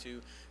trying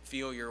to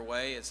feel your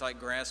way. It's like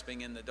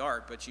grasping in the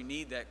dark, but you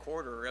need that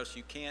quarter or else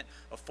you can't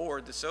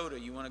afford the soda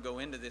you want to go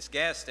into this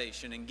gas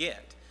station and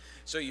get.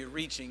 So you're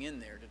reaching in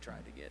there to try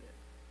to get it.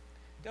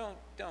 Don't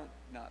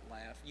not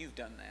laugh. You've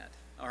done that.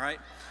 All right?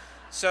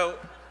 So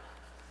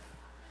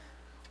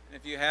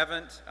if you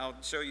haven't, I'll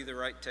show you the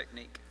right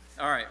technique.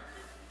 All right.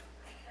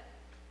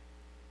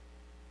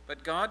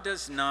 But God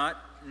does not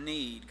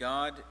need.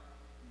 God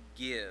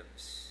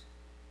gives.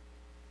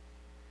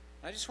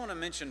 I just want to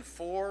mention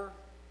 4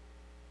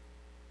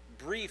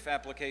 brief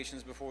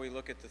applications before we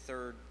look at the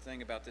third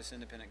thing about this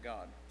independent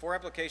God. 4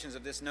 applications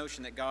of this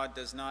notion that God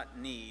does not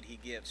need, he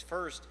gives.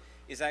 First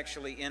is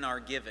actually in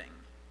our giving.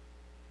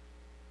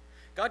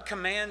 God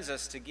commands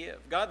us to give.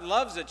 God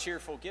loves a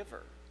cheerful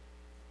giver.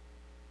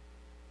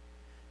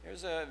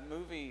 There's a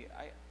movie,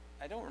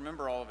 I don't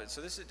remember all of it,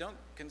 so don't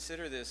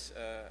consider this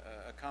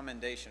a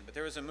commendation, but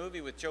there was a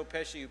movie with Joe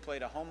Pesci who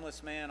played a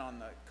homeless man on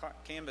the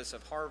campus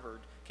of Harvard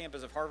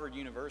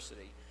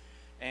University,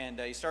 and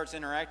he starts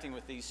interacting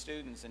with these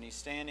students, and he's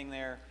standing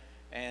there,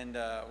 and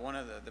one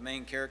of the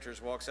main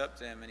characters walks up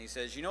to him, and he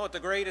says, "You know what the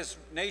greatest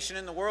nation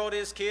in the world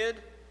is, kid?"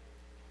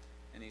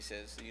 And he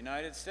says, "The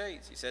United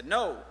States." He said,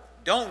 "No,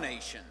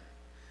 donation."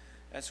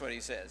 That's what he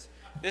says.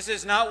 This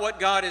is not what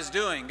God is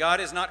doing. God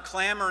is not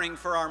clamoring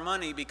for our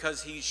money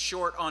because he's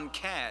short on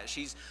cash.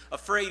 He's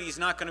afraid he's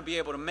not going to be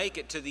able to make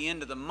it to the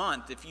end of the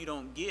month if you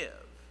don't give.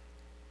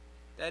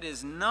 That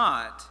is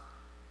not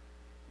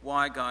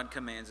why God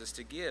commands us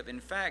to give. In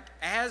fact,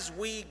 as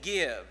we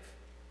give,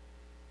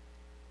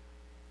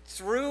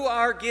 through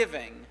our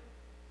giving,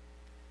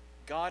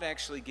 God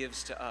actually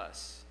gives to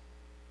us.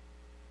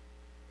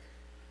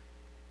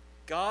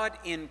 God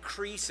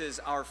increases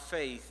our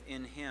faith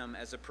in Him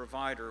as a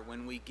provider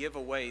when we give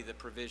away the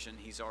provision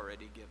He's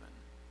already given.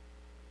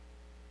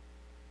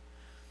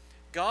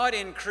 God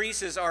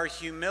increases our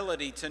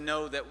humility to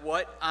know that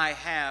what I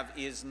have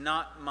is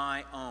not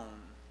my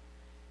own.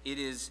 It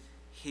is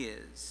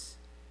His.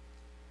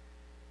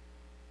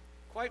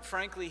 Quite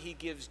frankly, He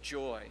gives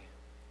joy.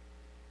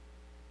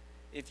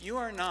 If you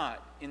are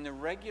not in the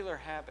regular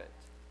habit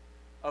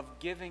of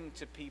giving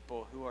to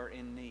people who are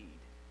in need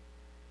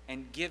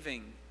and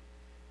giving,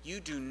 you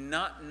do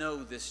not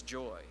know this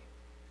joy.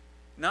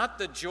 Not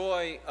the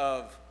joy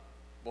of,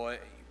 boy,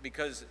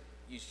 because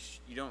you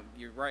don't,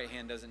 your right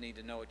hand doesn't need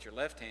to know what your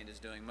left hand is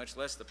doing, much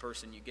less the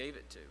person you gave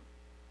it to.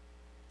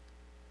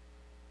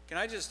 Can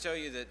I just tell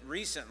you that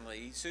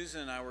recently,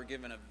 Susan and I were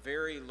given a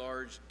very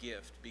large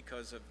gift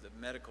because of the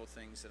medical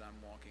things that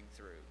I'm walking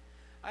through.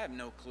 I have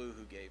no clue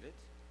who gave it,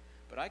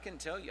 but I can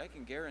tell you, I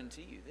can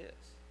guarantee you this.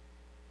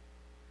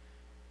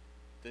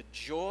 The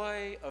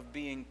joy of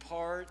being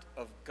part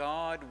of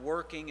God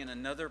working in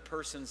another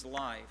person's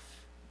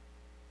life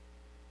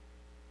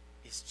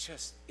is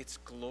just, it's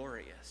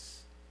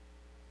glorious.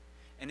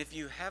 And if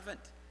you haven't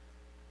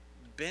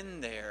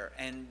been there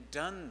and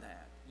done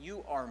that,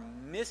 you are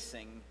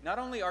missing, not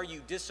only are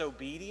you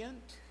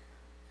disobedient,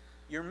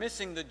 you're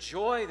missing the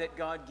joy that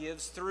God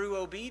gives through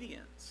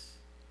obedience.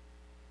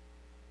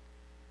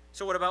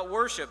 So what about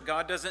worship?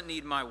 God doesn't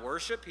need my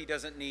worship. He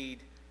doesn't need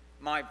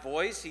my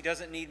voice. He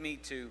doesn't need me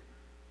to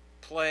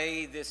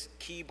play this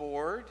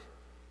keyboard.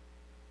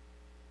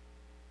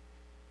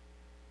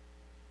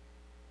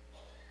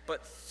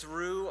 But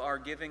through our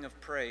giving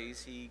of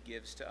praise, He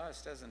gives to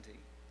us, doesn't He?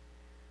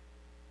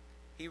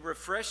 He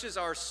refreshes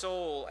our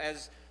soul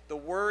as the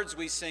words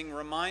we sing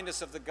remind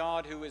us of the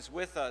God who is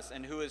with us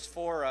and who is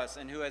for us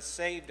and who has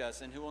saved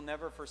us and who will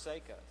never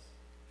forsake us.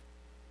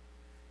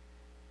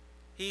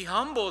 He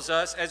humbles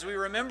us as we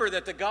remember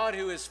that the God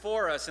who is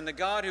for us and the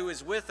God who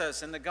is with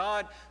us and the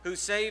God who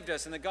saved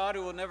us and the God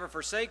who will never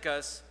forsake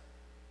us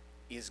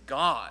is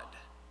God.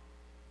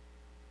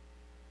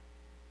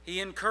 He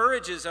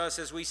encourages us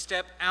as we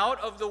step out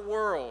of the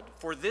world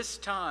for this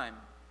time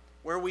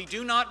where we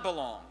do not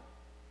belong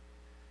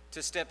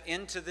to step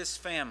into this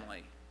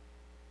family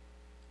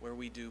where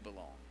we do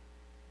belong.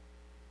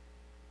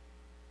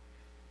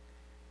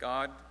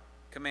 God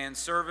commands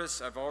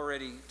service. I've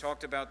already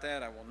talked about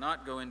that. I will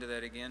not go into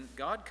that again.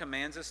 God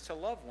commands us to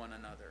love one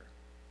another.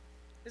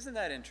 Isn't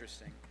that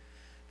interesting?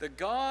 The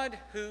God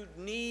who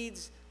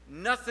needs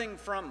nothing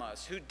from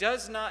us, who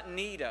does not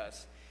need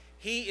us,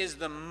 He is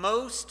the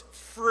most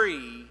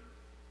free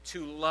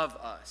to love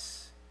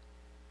us.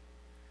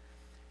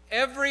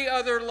 Every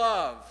other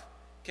love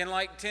can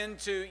tend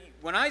to,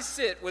 when I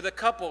sit with a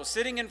couple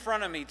sitting in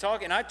front of me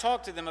talking, I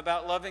talk to them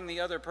about loving the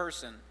other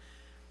person.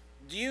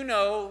 Do you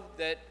know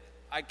that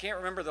I can't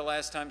remember the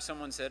last time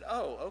someone said,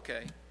 "Oh,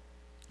 okay."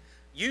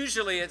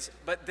 Usually it's,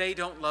 "But they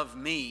don't love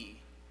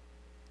me."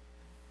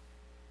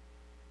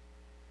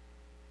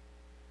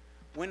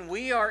 When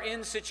we are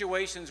in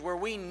situations where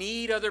we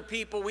need other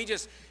people, we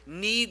just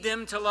need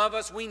them to love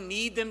us, we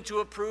need them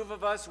to approve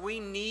of us, we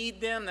need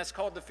them, that's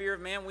called the fear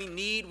of man, we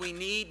need,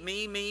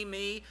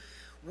 me.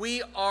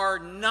 We are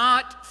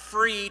not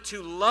free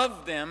to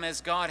love them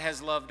as God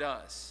has loved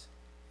us.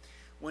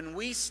 When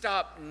we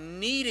stop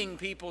needing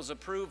people's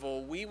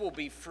approval, we will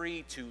be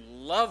free to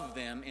love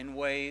them in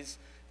ways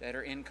that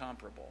are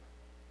incomparable.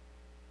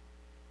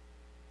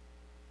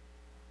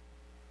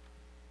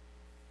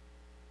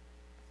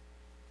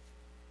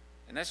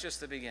 And that's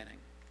just the beginning.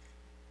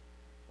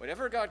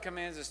 Whatever God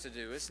commands us to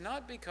do, it's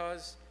not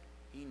because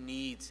He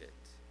needs it.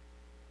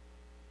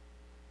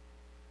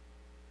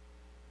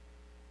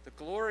 The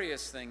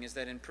glorious thing is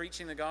that in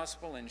preaching the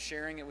gospel and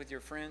sharing it with your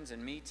friends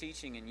and me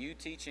teaching and you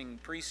teaching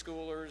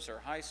preschoolers or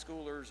high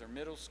schoolers or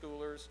middle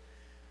schoolers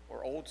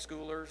or old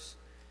schoolers,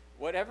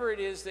 whatever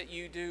it is that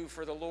you do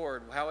for the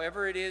Lord,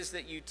 however it is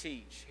that you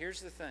teach,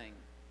 here's the thing.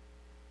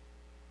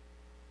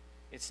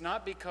 It's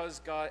not because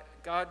God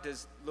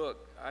does,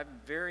 look, I'm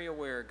very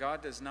aware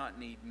God does not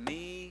need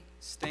me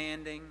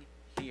standing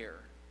here.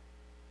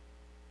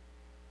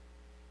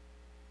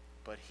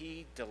 But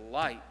He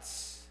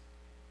delights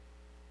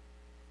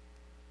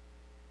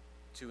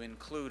to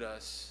include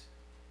us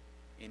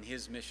in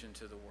His mission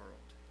to the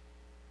world.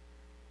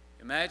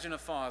 Imagine a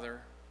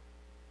father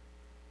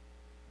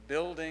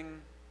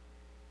doing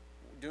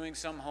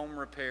some home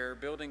repair,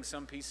 building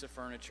some piece of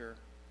furniture,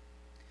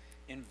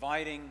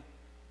 inviting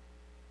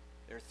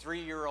their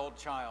 3-year-old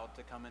child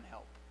to come and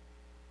help.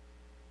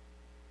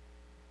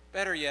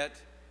 Better yet,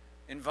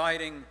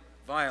 inviting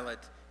Violet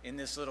in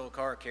this little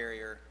car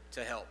carrier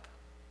to help.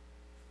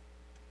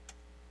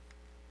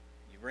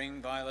 You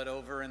bring Violet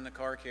over in the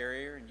car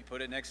carrier and you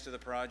put it next to the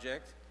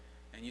project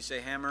and you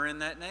say, "Hammer in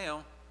that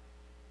nail."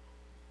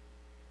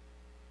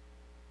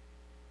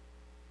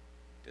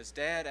 Does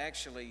Dad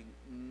actually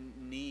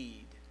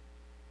need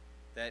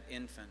that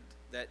infant,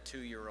 that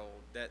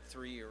 2-year-old, that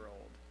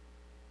 3-year-old,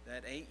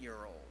 that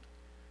 8-year-old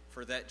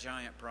for that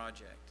giant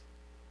project?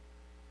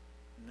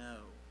 No.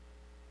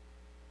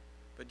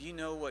 But do you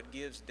know what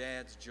gives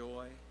Dads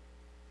joy?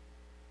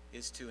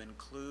 is to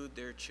include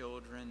their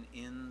children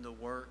in the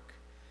work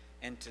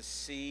and to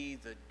see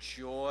the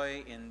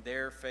joy in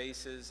their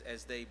faces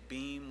as they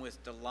beam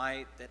with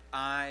delight that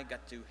I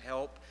got to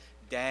help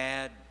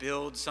Dad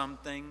build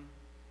something.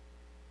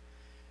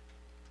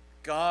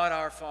 God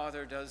our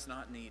Father does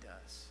not need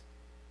us,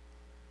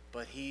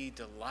 but He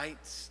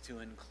delights to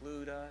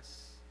include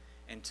us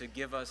and to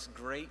give us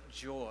great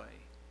joy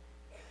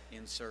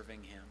in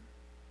serving Him.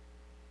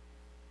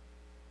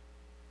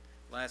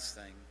 Last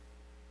thing,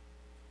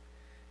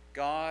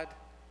 God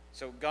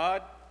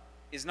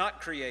is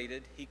not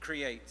created, He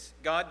creates.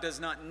 God does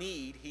not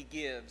need, He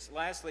gives.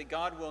 Lastly,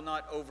 God will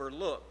not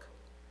overlook,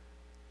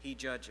 He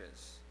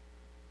judges.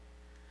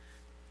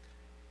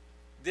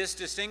 This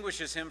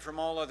distinguishes Him from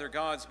all other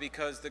gods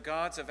because the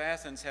gods of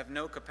Athens have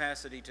no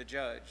capacity to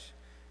judge.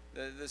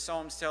 The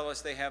Psalms tell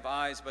us they have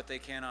eyes, but they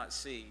cannot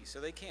see.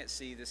 So they can't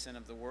see the sin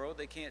of the world.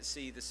 They can't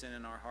see the sin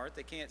in our heart.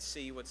 They can't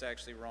see what's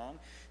actually wrong.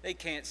 They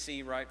can't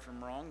see right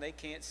from wrong. They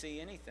can't see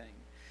anything.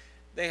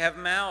 They have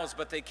mouths,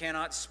 but they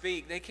cannot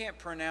speak. They can't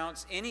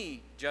pronounce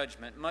any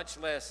judgment, much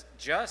less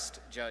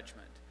just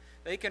judgment.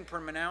 They can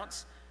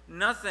pronounce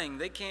nothing.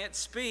 They can't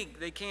speak.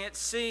 They can't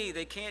see.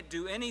 They can't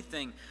do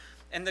anything.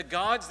 And the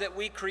gods that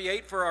we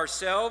create for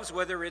ourselves,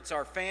 whether it's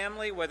our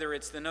family, whether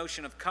it's the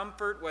notion of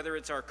comfort, whether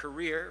it's our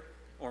career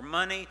or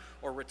money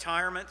or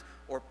retirement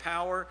or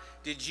power,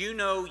 did you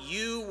know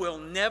you will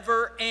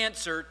never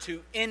answer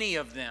to any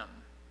of them?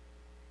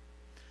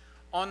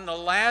 On the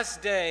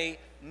last day,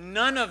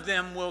 none of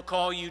them will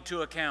call you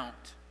to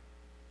account.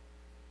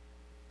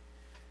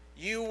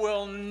 You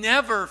will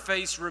never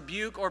face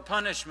rebuke or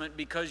punishment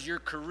because you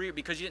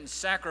didn't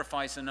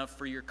sacrifice enough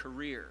for your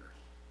career.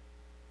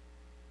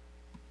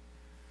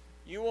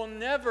 You will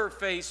never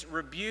face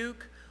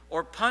rebuke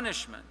or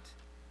punishment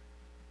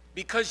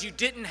because you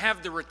didn't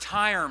have the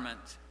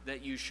retirement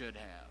that you should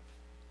have.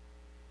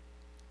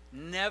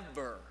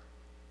 Never.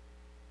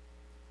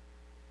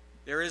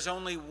 There is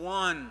only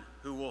one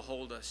who will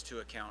hold us to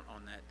account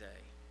on that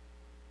day.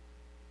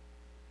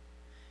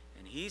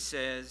 And He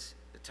says,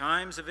 the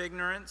times of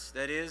ignorance,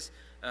 that is,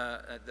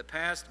 the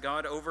past,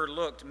 God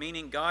overlooked,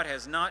 meaning God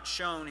has not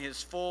shown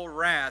His full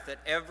wrath at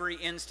every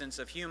instance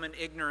of human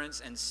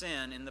ignorance and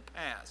sin in the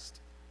past.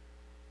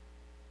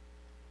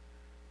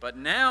 But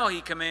now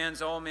He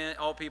commands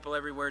all people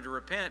everywhere to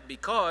repent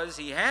because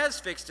He has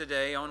fixed a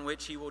day on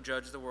which He will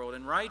judge the world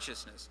in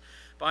righteousness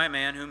by a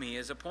man whom He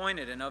has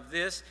appointed. And of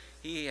this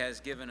He has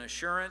given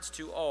assurance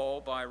to all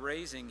by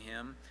raising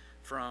Him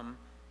from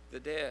the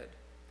dead.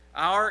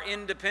 Our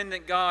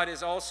independent God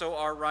is also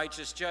our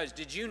righteous judge.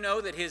 Did you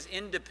know that His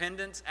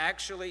independence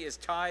actually is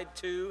tied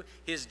to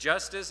His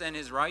justice and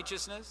His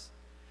righteousness?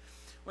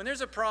 When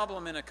there's a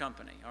problem in a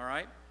company, all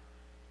right?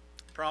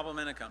 Problem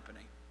in a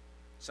company.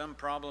 Some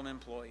problem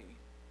employee.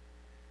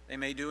 They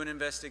may do an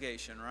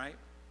investigation, right?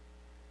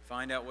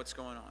 Find out what's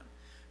going on.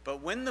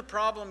 But when the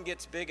problem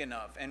gets big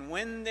enough and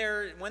when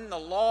the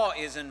law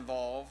is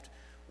involved,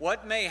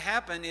 what may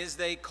happen is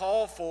they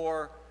call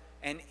for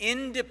an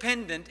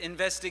independent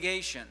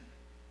investigation.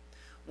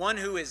 One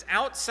who is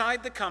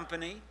outside the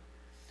company,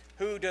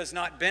 who does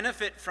not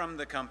benefit from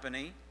the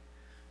company,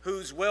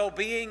 whose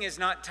well-being is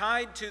not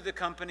tied to the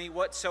company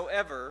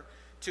whatsoever,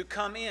 to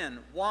come in.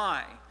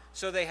 Why?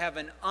 So they have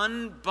an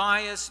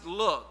unbiased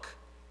look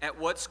at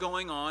what's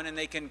going on and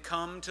they can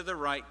come to the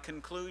right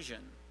conclusion.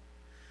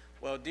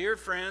 Well, dear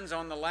friends,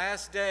 on the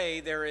last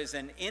day, there is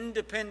an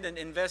independent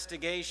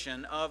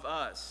investigation of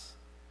us.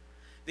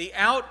 The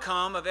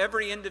outcome of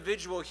every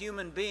individual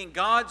human being,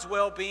 God's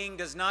well-being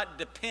does not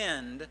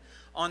depend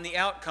on the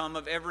outcome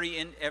of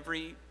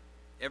every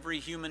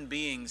human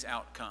being's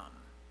outcome.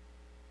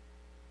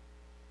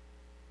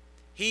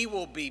 He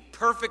will be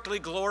perfectly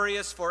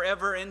glorious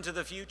forever into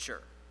the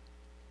future.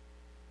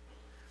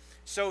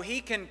 So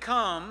He can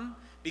come,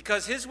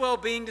 because His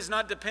well-being does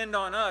not depend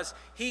on us.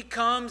 He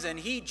comes and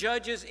He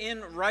judges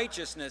in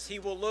righteousness. He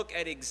will look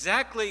at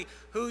exactly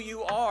who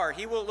you are.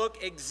 He will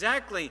look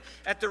exactly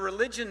at the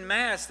religion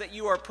mask that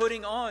you are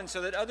putting on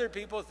so that other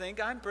people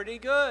think, I'm pretty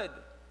good.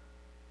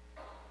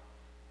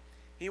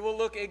 He will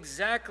look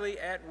exactly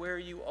at where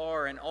you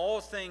are, and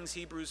all things,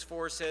 Hebrews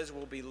 4 says,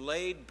 will be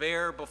laid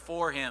bare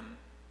before Him.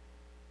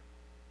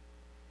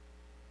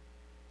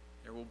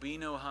 There will be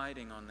no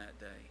hiding on that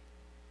day.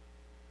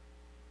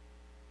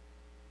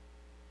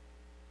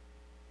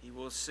 He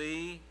will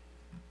see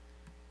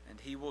and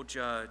He will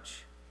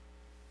judge.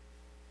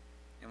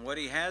 And what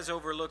He has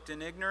overlooked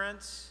in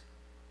ignorance,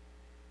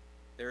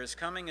 there is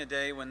coming a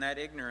day when that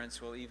ignorance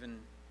will even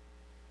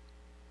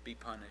be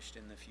punished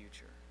in the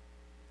future.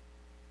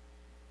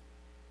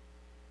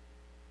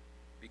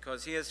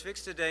 Because He has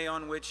fixed a day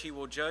on which He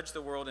will judge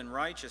the world in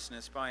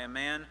righteousness by a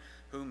man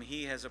whom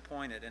He has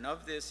appointed. And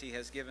of this He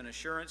has given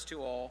assurance to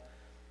all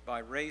by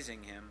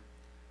raising Him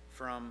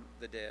from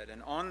the dead.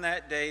 And on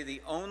that day,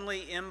 the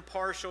only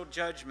impartial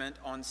judgment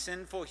on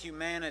sinful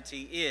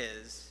humanity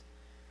is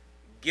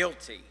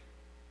guilty.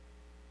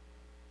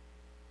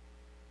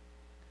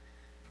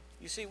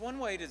 You see, one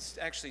way to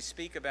actually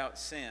speak about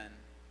sin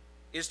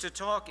is to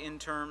talk in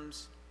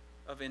terms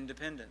of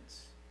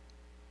independence.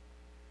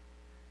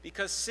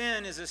 Because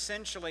sin is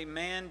essentially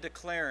man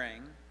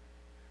declaring,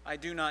 I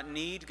do not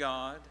need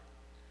God,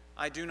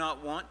 I do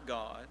not want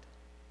God,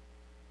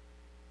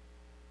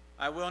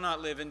 I will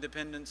not live in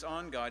dependence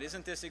on God.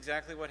 Isn't this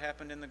exactly what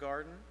happened in the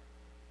garden?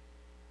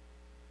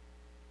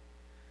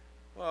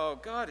 Well,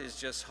 God is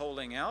just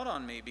holding out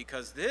on me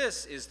because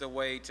this is the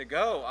way to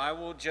go. I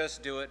will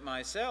just do it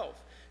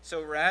myself.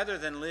 So rather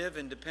than live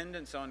in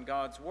dependence on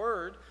God's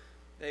word,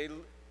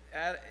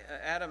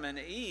 Adam and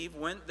Eve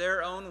went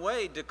their own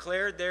way,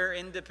 declared their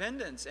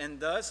independence, and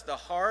thus the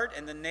heart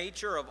and the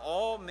nature of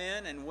all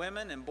men and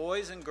women and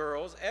boys and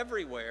girls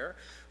everywhere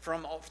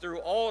through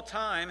all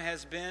time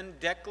has been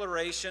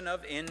declaration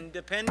of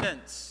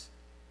independence.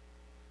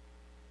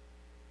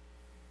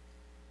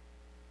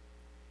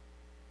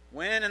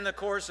 When in the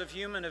course of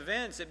human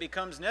events it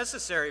becomes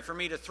necessary for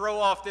me to throw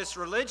off this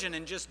religion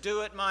and just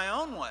do it my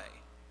own way,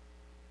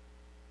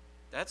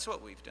 that's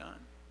what we've done.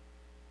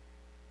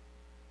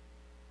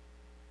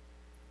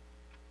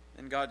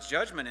 And God's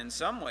judgment in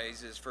some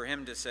ways is for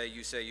him to say,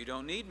 you say you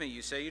don't need me.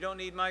 You say you don't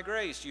need my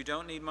grace. You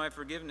don't need my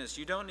forgiveness.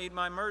 You don't need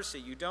my mercy.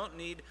 You don't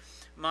need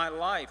my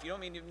life. You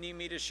don't need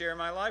me to share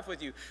my life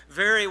with you.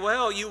 Very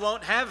well, you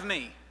won't have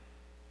me.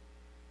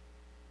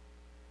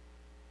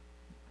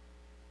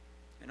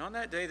 And on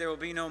that day there will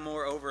be no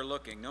more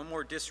overlooking, no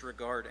more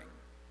disregarding.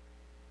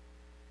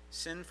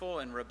 Sinful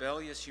and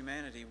rebellious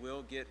humanity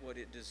will get what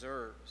it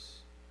deserves.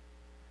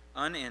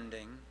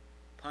 Unending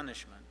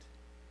punishment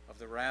of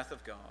the wrath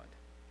of God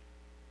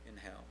in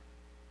hell.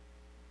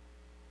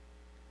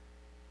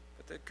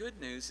 But the good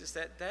news is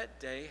that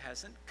that day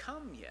hasn't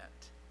come yet.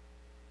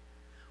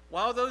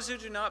 While those who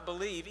do not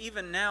believe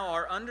even now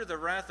are under the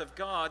wrath of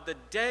God, the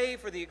day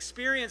for the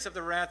experience of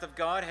the wrath of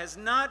God has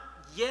not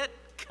yet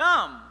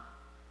come.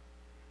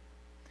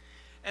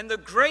 And the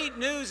great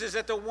news is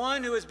that the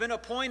one who has been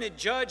appointed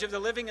judge of the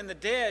living and the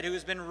dead, who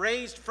has been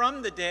raised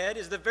from the dead,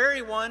 is the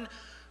very one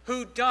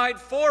who died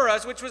for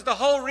us, which was the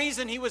whole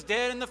reason he was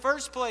dead in the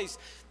first place.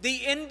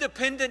 The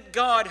independent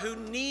God who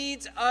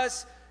needs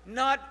us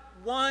not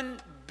one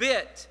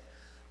bit,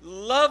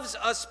 loves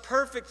us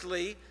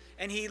perfectly,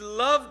 and he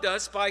loved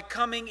us by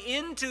coming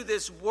into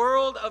this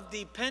world of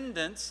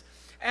dependence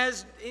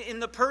as in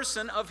the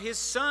person of his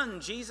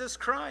Son, Jesus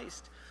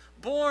Christ.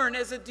 Born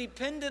as a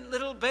dependent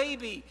little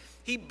baby,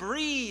 he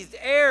breathed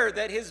air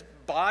that his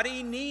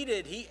body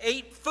needed. He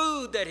ate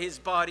food that his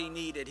body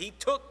needed. He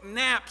took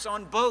naps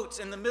on boats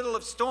in the middle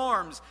of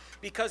storms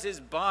because his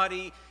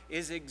body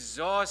is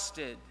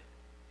exhausted.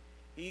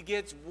 He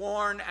gets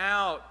worn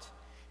out.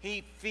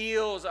 He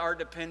feels our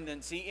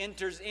dependence. He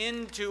enters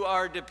into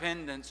our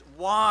dependence.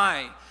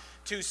 Why?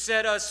 To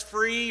set us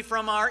free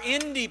from our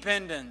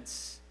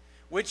independence,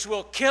 which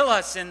will kill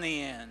us in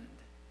the end.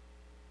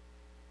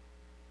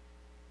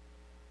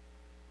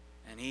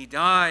 And he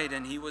died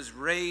and he was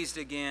raised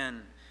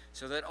again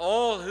so that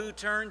all who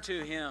turn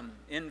to him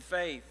in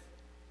faith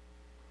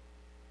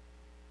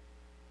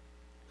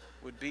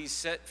would be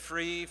set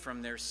free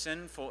from their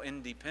sinful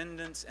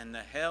independence and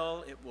the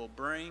hell it will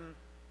bring,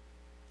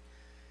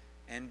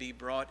 and be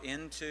brought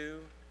into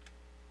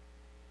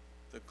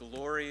the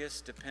glorious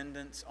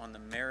dependence on the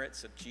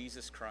merits of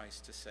Jesus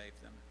Christ to save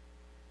them.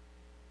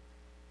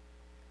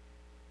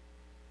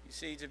 You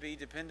see, to be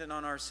dependent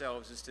on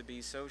ourselves is to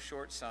be so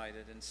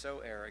short-sighted and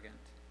so arrogant.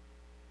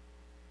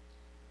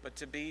 But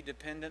to be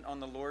dependent on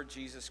the Lord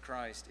Jesus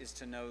Christ is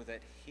to know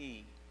that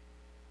he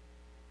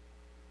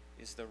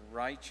is the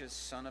righteous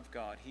Son of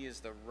God. He is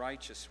the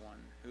righteous one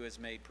who has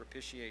made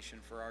propitiation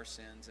for our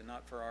sins, and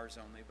not for ours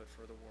only, but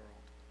for the world.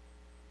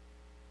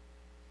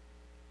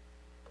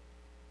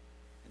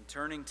 And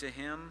turning to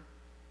him,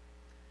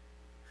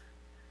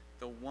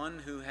 the one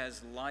who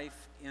has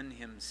life in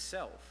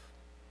himself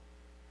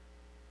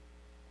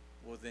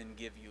will then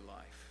give you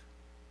life.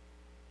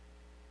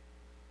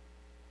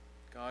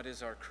 God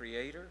is our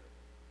creator.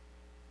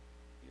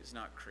 He is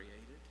not created.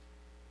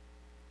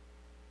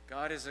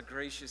 God is a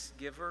gracious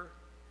giver.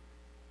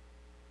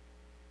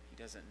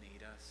 He doesn't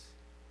need us.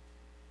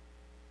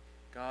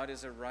 God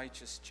is a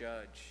righteous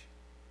judge,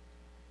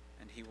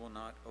 and he will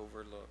not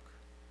overlook.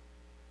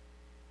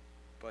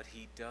 But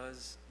he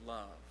does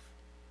love.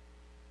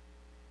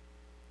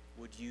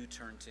 Would you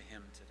turn to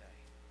him today?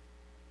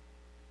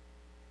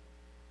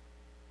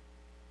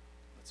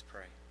 Let's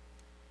pray.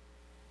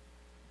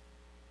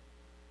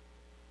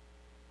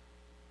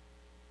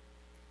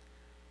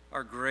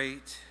 Our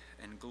great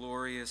and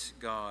glorious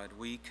God,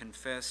 we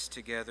confess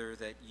together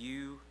that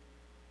you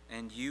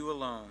and you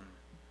alone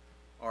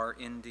are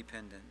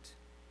independent.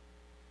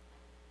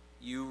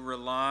 You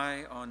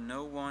rely on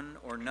no one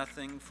or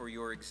nothing for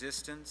your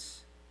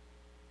existence.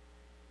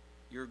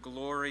 Your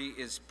glory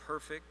is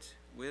perfect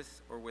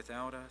with or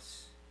without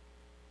us.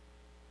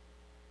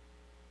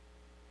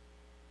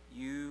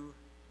 You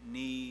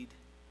need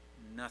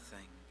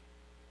nothing.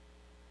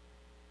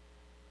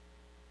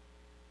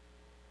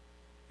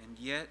 And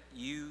yet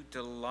you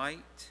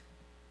delight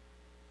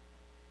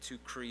to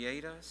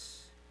create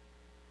us.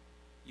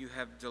 You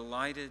have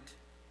delighted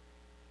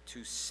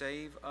to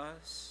save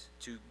us,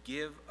 to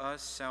give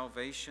us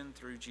salvation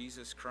through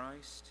Jesus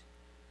Christ.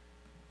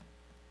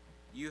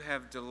 you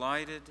have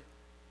delighted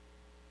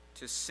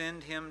to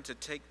send him to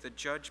take the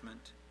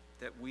judgment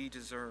that we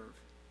deserve.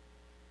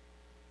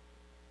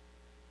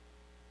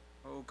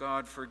 Oh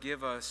God,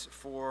 forgive us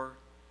for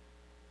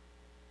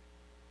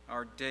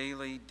our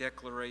daily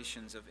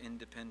declarations of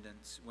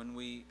independence when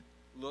we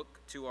look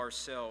to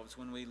ourselves,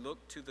 when we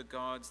look to the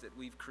gods that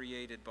we've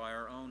created by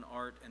our own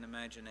art and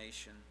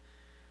imagination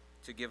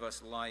to give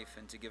us life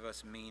and to give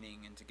us meaning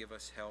and to give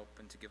us help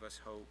and to give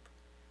us hope.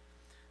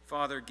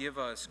 Father,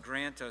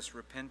 grant us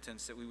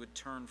repentance that we would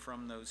turn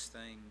from those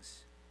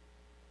things.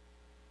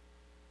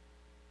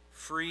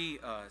 Free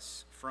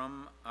us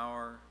from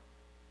our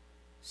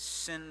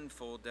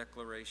sinful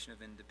declaration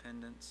of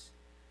independence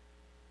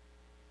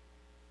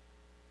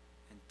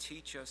and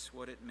teach us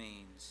what it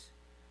means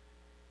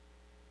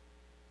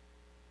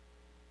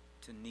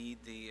to need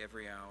Thee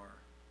every hour.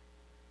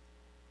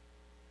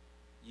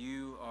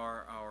 You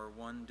are our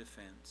one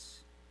defense.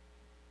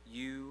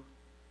 You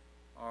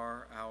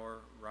are our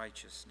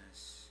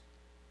righteousness.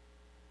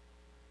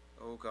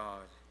 O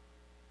God,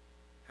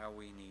 how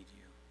we need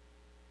you.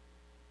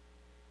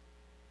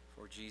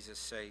 For Jesus'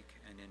 sake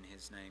and in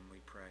his name we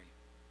pray.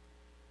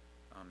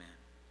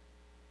 Amen.